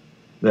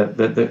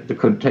that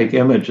could take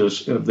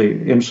images of the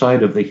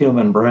inside of the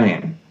human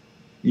brain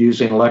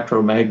using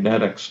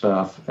electromagnetic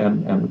stuff.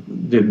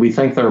 And did we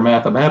think their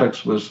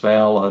mathematics was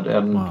valid?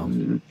 And wow.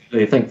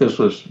 They think this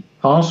was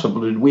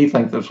possible. Did we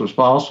think this was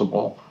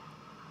possible?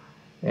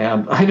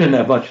 And I didn't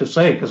have much to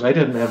say because I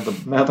didn't have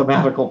the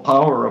mathematical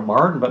power of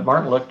Martin. But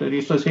Martin looked at it.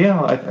 He says,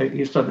 "Yeah."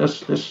 He said,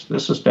 "This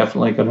is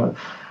definitely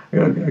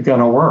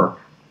gonna work."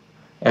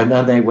 And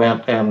then they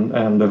went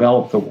and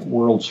developed the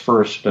world's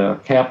first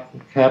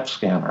CAT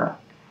scanner.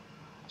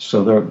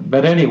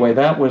 But anyway,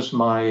 that was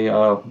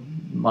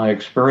my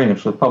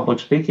experience with public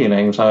speaking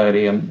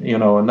anxiety, and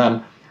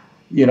then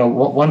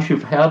once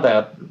you've had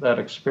that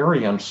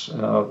experience,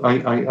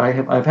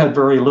 I've had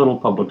very little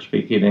public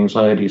speaking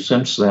anxiety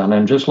since then.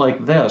 And just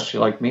like this,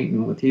 like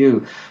meeting with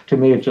you, to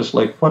me, it's just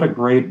like, what a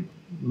great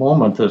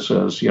moment this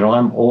is.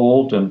 I'm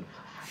old and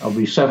I'll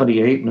be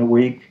 78 in a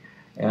week.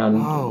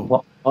 And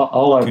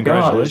all I've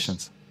got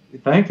is,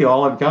 thank you,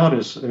 all I've got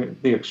is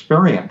the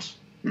experience.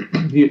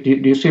 Do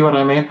you see what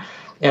I mean?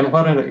 And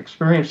what an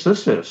experience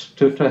this is,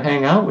 to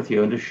hang out with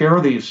you and to share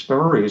these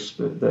stories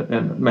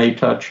that may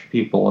touch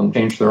people and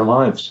change their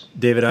lives.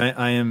 David,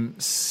 I am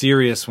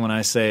serious when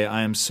I say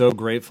I am so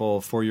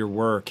grateful for your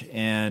work,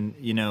 and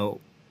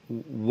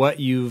what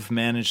you've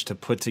managed to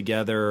put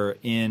together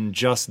in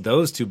just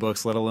those 2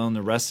 books, let alone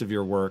the rest of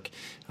your work,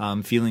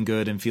 Feeling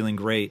Good and Feeling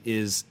Great,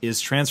 is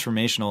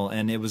transformational.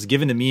 And it was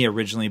given to me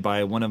originally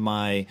by one of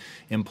my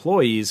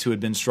employees who had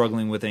been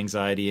struggling with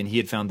anxiety, and he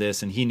had found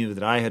this, and he knew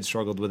that I had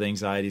struggled with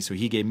anxiety, so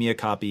he gave me a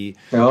copy.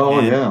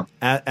 Yeah.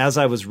 As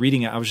I was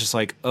reading it, I was just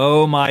like,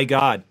 oh my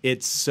God,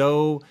 it's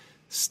so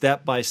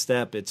step by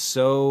step. It's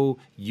so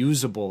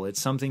usable.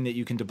 It's something that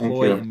you can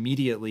deploy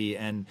immediately.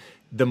 And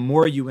the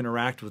more you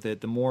interact with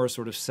it, the more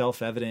sort of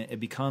self-evident it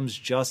becomes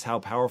just how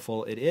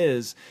powerful it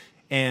is.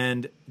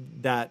 And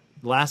that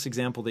last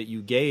example that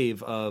you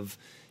gave of,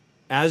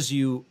 as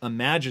you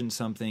imagine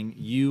something,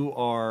 you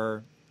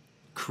are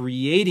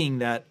creating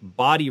that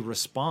body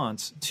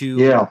response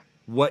to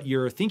what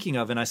you're thinking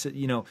of. And I said,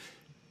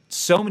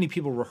 so many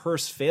people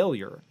rehearse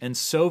failure and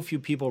so few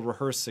people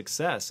rehearse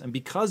success. And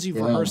because you've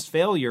rehearsed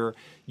failure,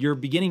 you're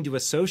beginning to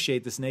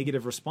associate this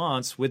negative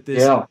response with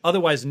this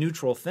otherwise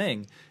neutral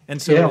thing. And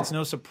so it's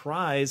no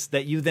surprise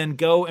that you then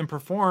go and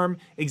perform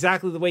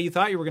exactly the way you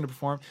thought you were going to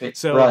perform.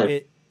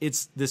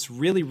 It's this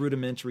really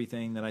rudimentary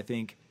thing that I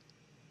think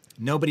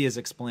nobody has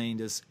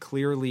explained as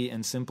clearly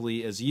and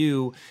simply as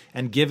you,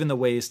 and given the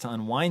ways to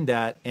unwind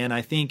that. And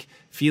I think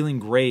Feeling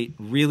Great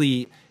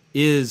really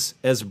is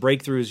as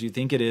breakthrough as you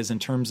think it is in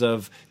terms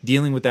of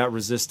dealing with that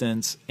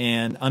resistance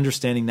and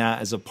understanding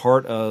that as a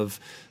part of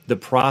the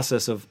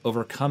process of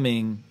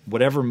overcoming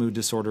whatever mood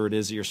disorder it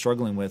is that you're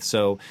struggling with.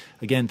 So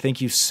again, thank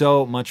you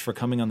so much for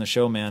coming on the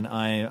show, man.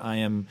 I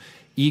am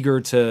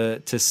eager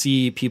to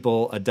see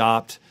people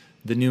adopt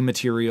the new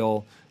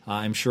material.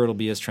 I'm sure it'll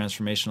be as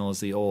transformational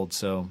as the old.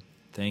 So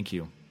thank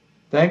you.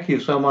 Thank you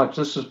so much.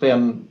 This has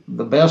been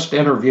the best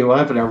interview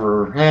I've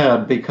ever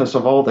had because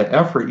of all the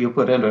effort you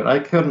put into it. I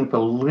couldn't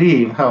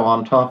believe how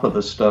on top of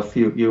this stuff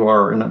you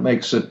are, and it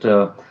makes it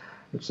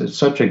it's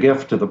such a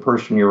gift to the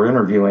person you're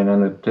interviewing,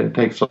 and it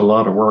takes a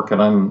lot of work,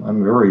 and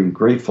I'm very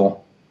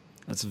grateful.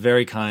 That's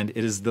very kind.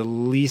 It is the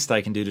least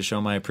I can do to show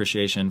my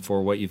appreciation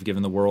for what you've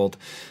given the world.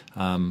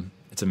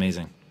 It's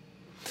amazing.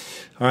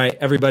 All right,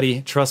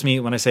 everybody, trust me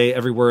when I say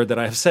every word that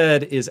I have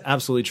said is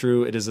absolutely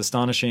true. It is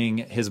astonishing.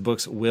 His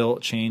books will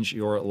change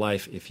your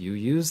life if you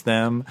use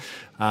them.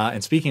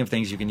 And speaking of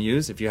things you can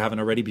use, if you haven't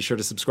already, be sure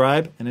to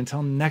subscribe. And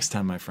until next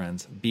time, my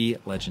friends, be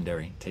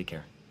legendary. Take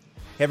care.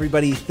 Hey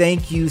everybody,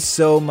 thank you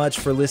so much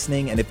for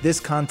listening. And if this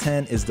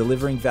content is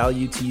delivering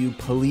value to you,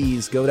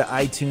 please go to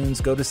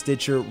iTunes, go to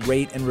Stitcher,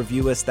 rate and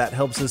review us. That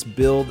helps us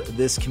build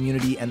this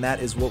community. And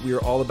that is what we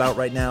are all about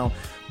right now.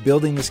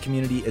 Building this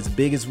community as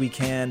big as we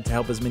can to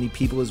help as many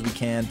people as we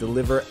can,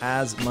 deliver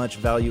as much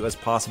value as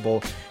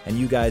possible. And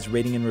you guys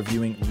rating and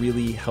reviewing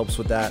really helps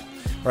with that.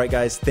 All right,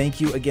 guys, thank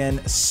you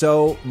again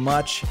so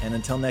much. And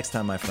until next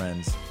time, my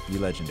friends, be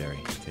legendary.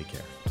 Take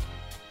care.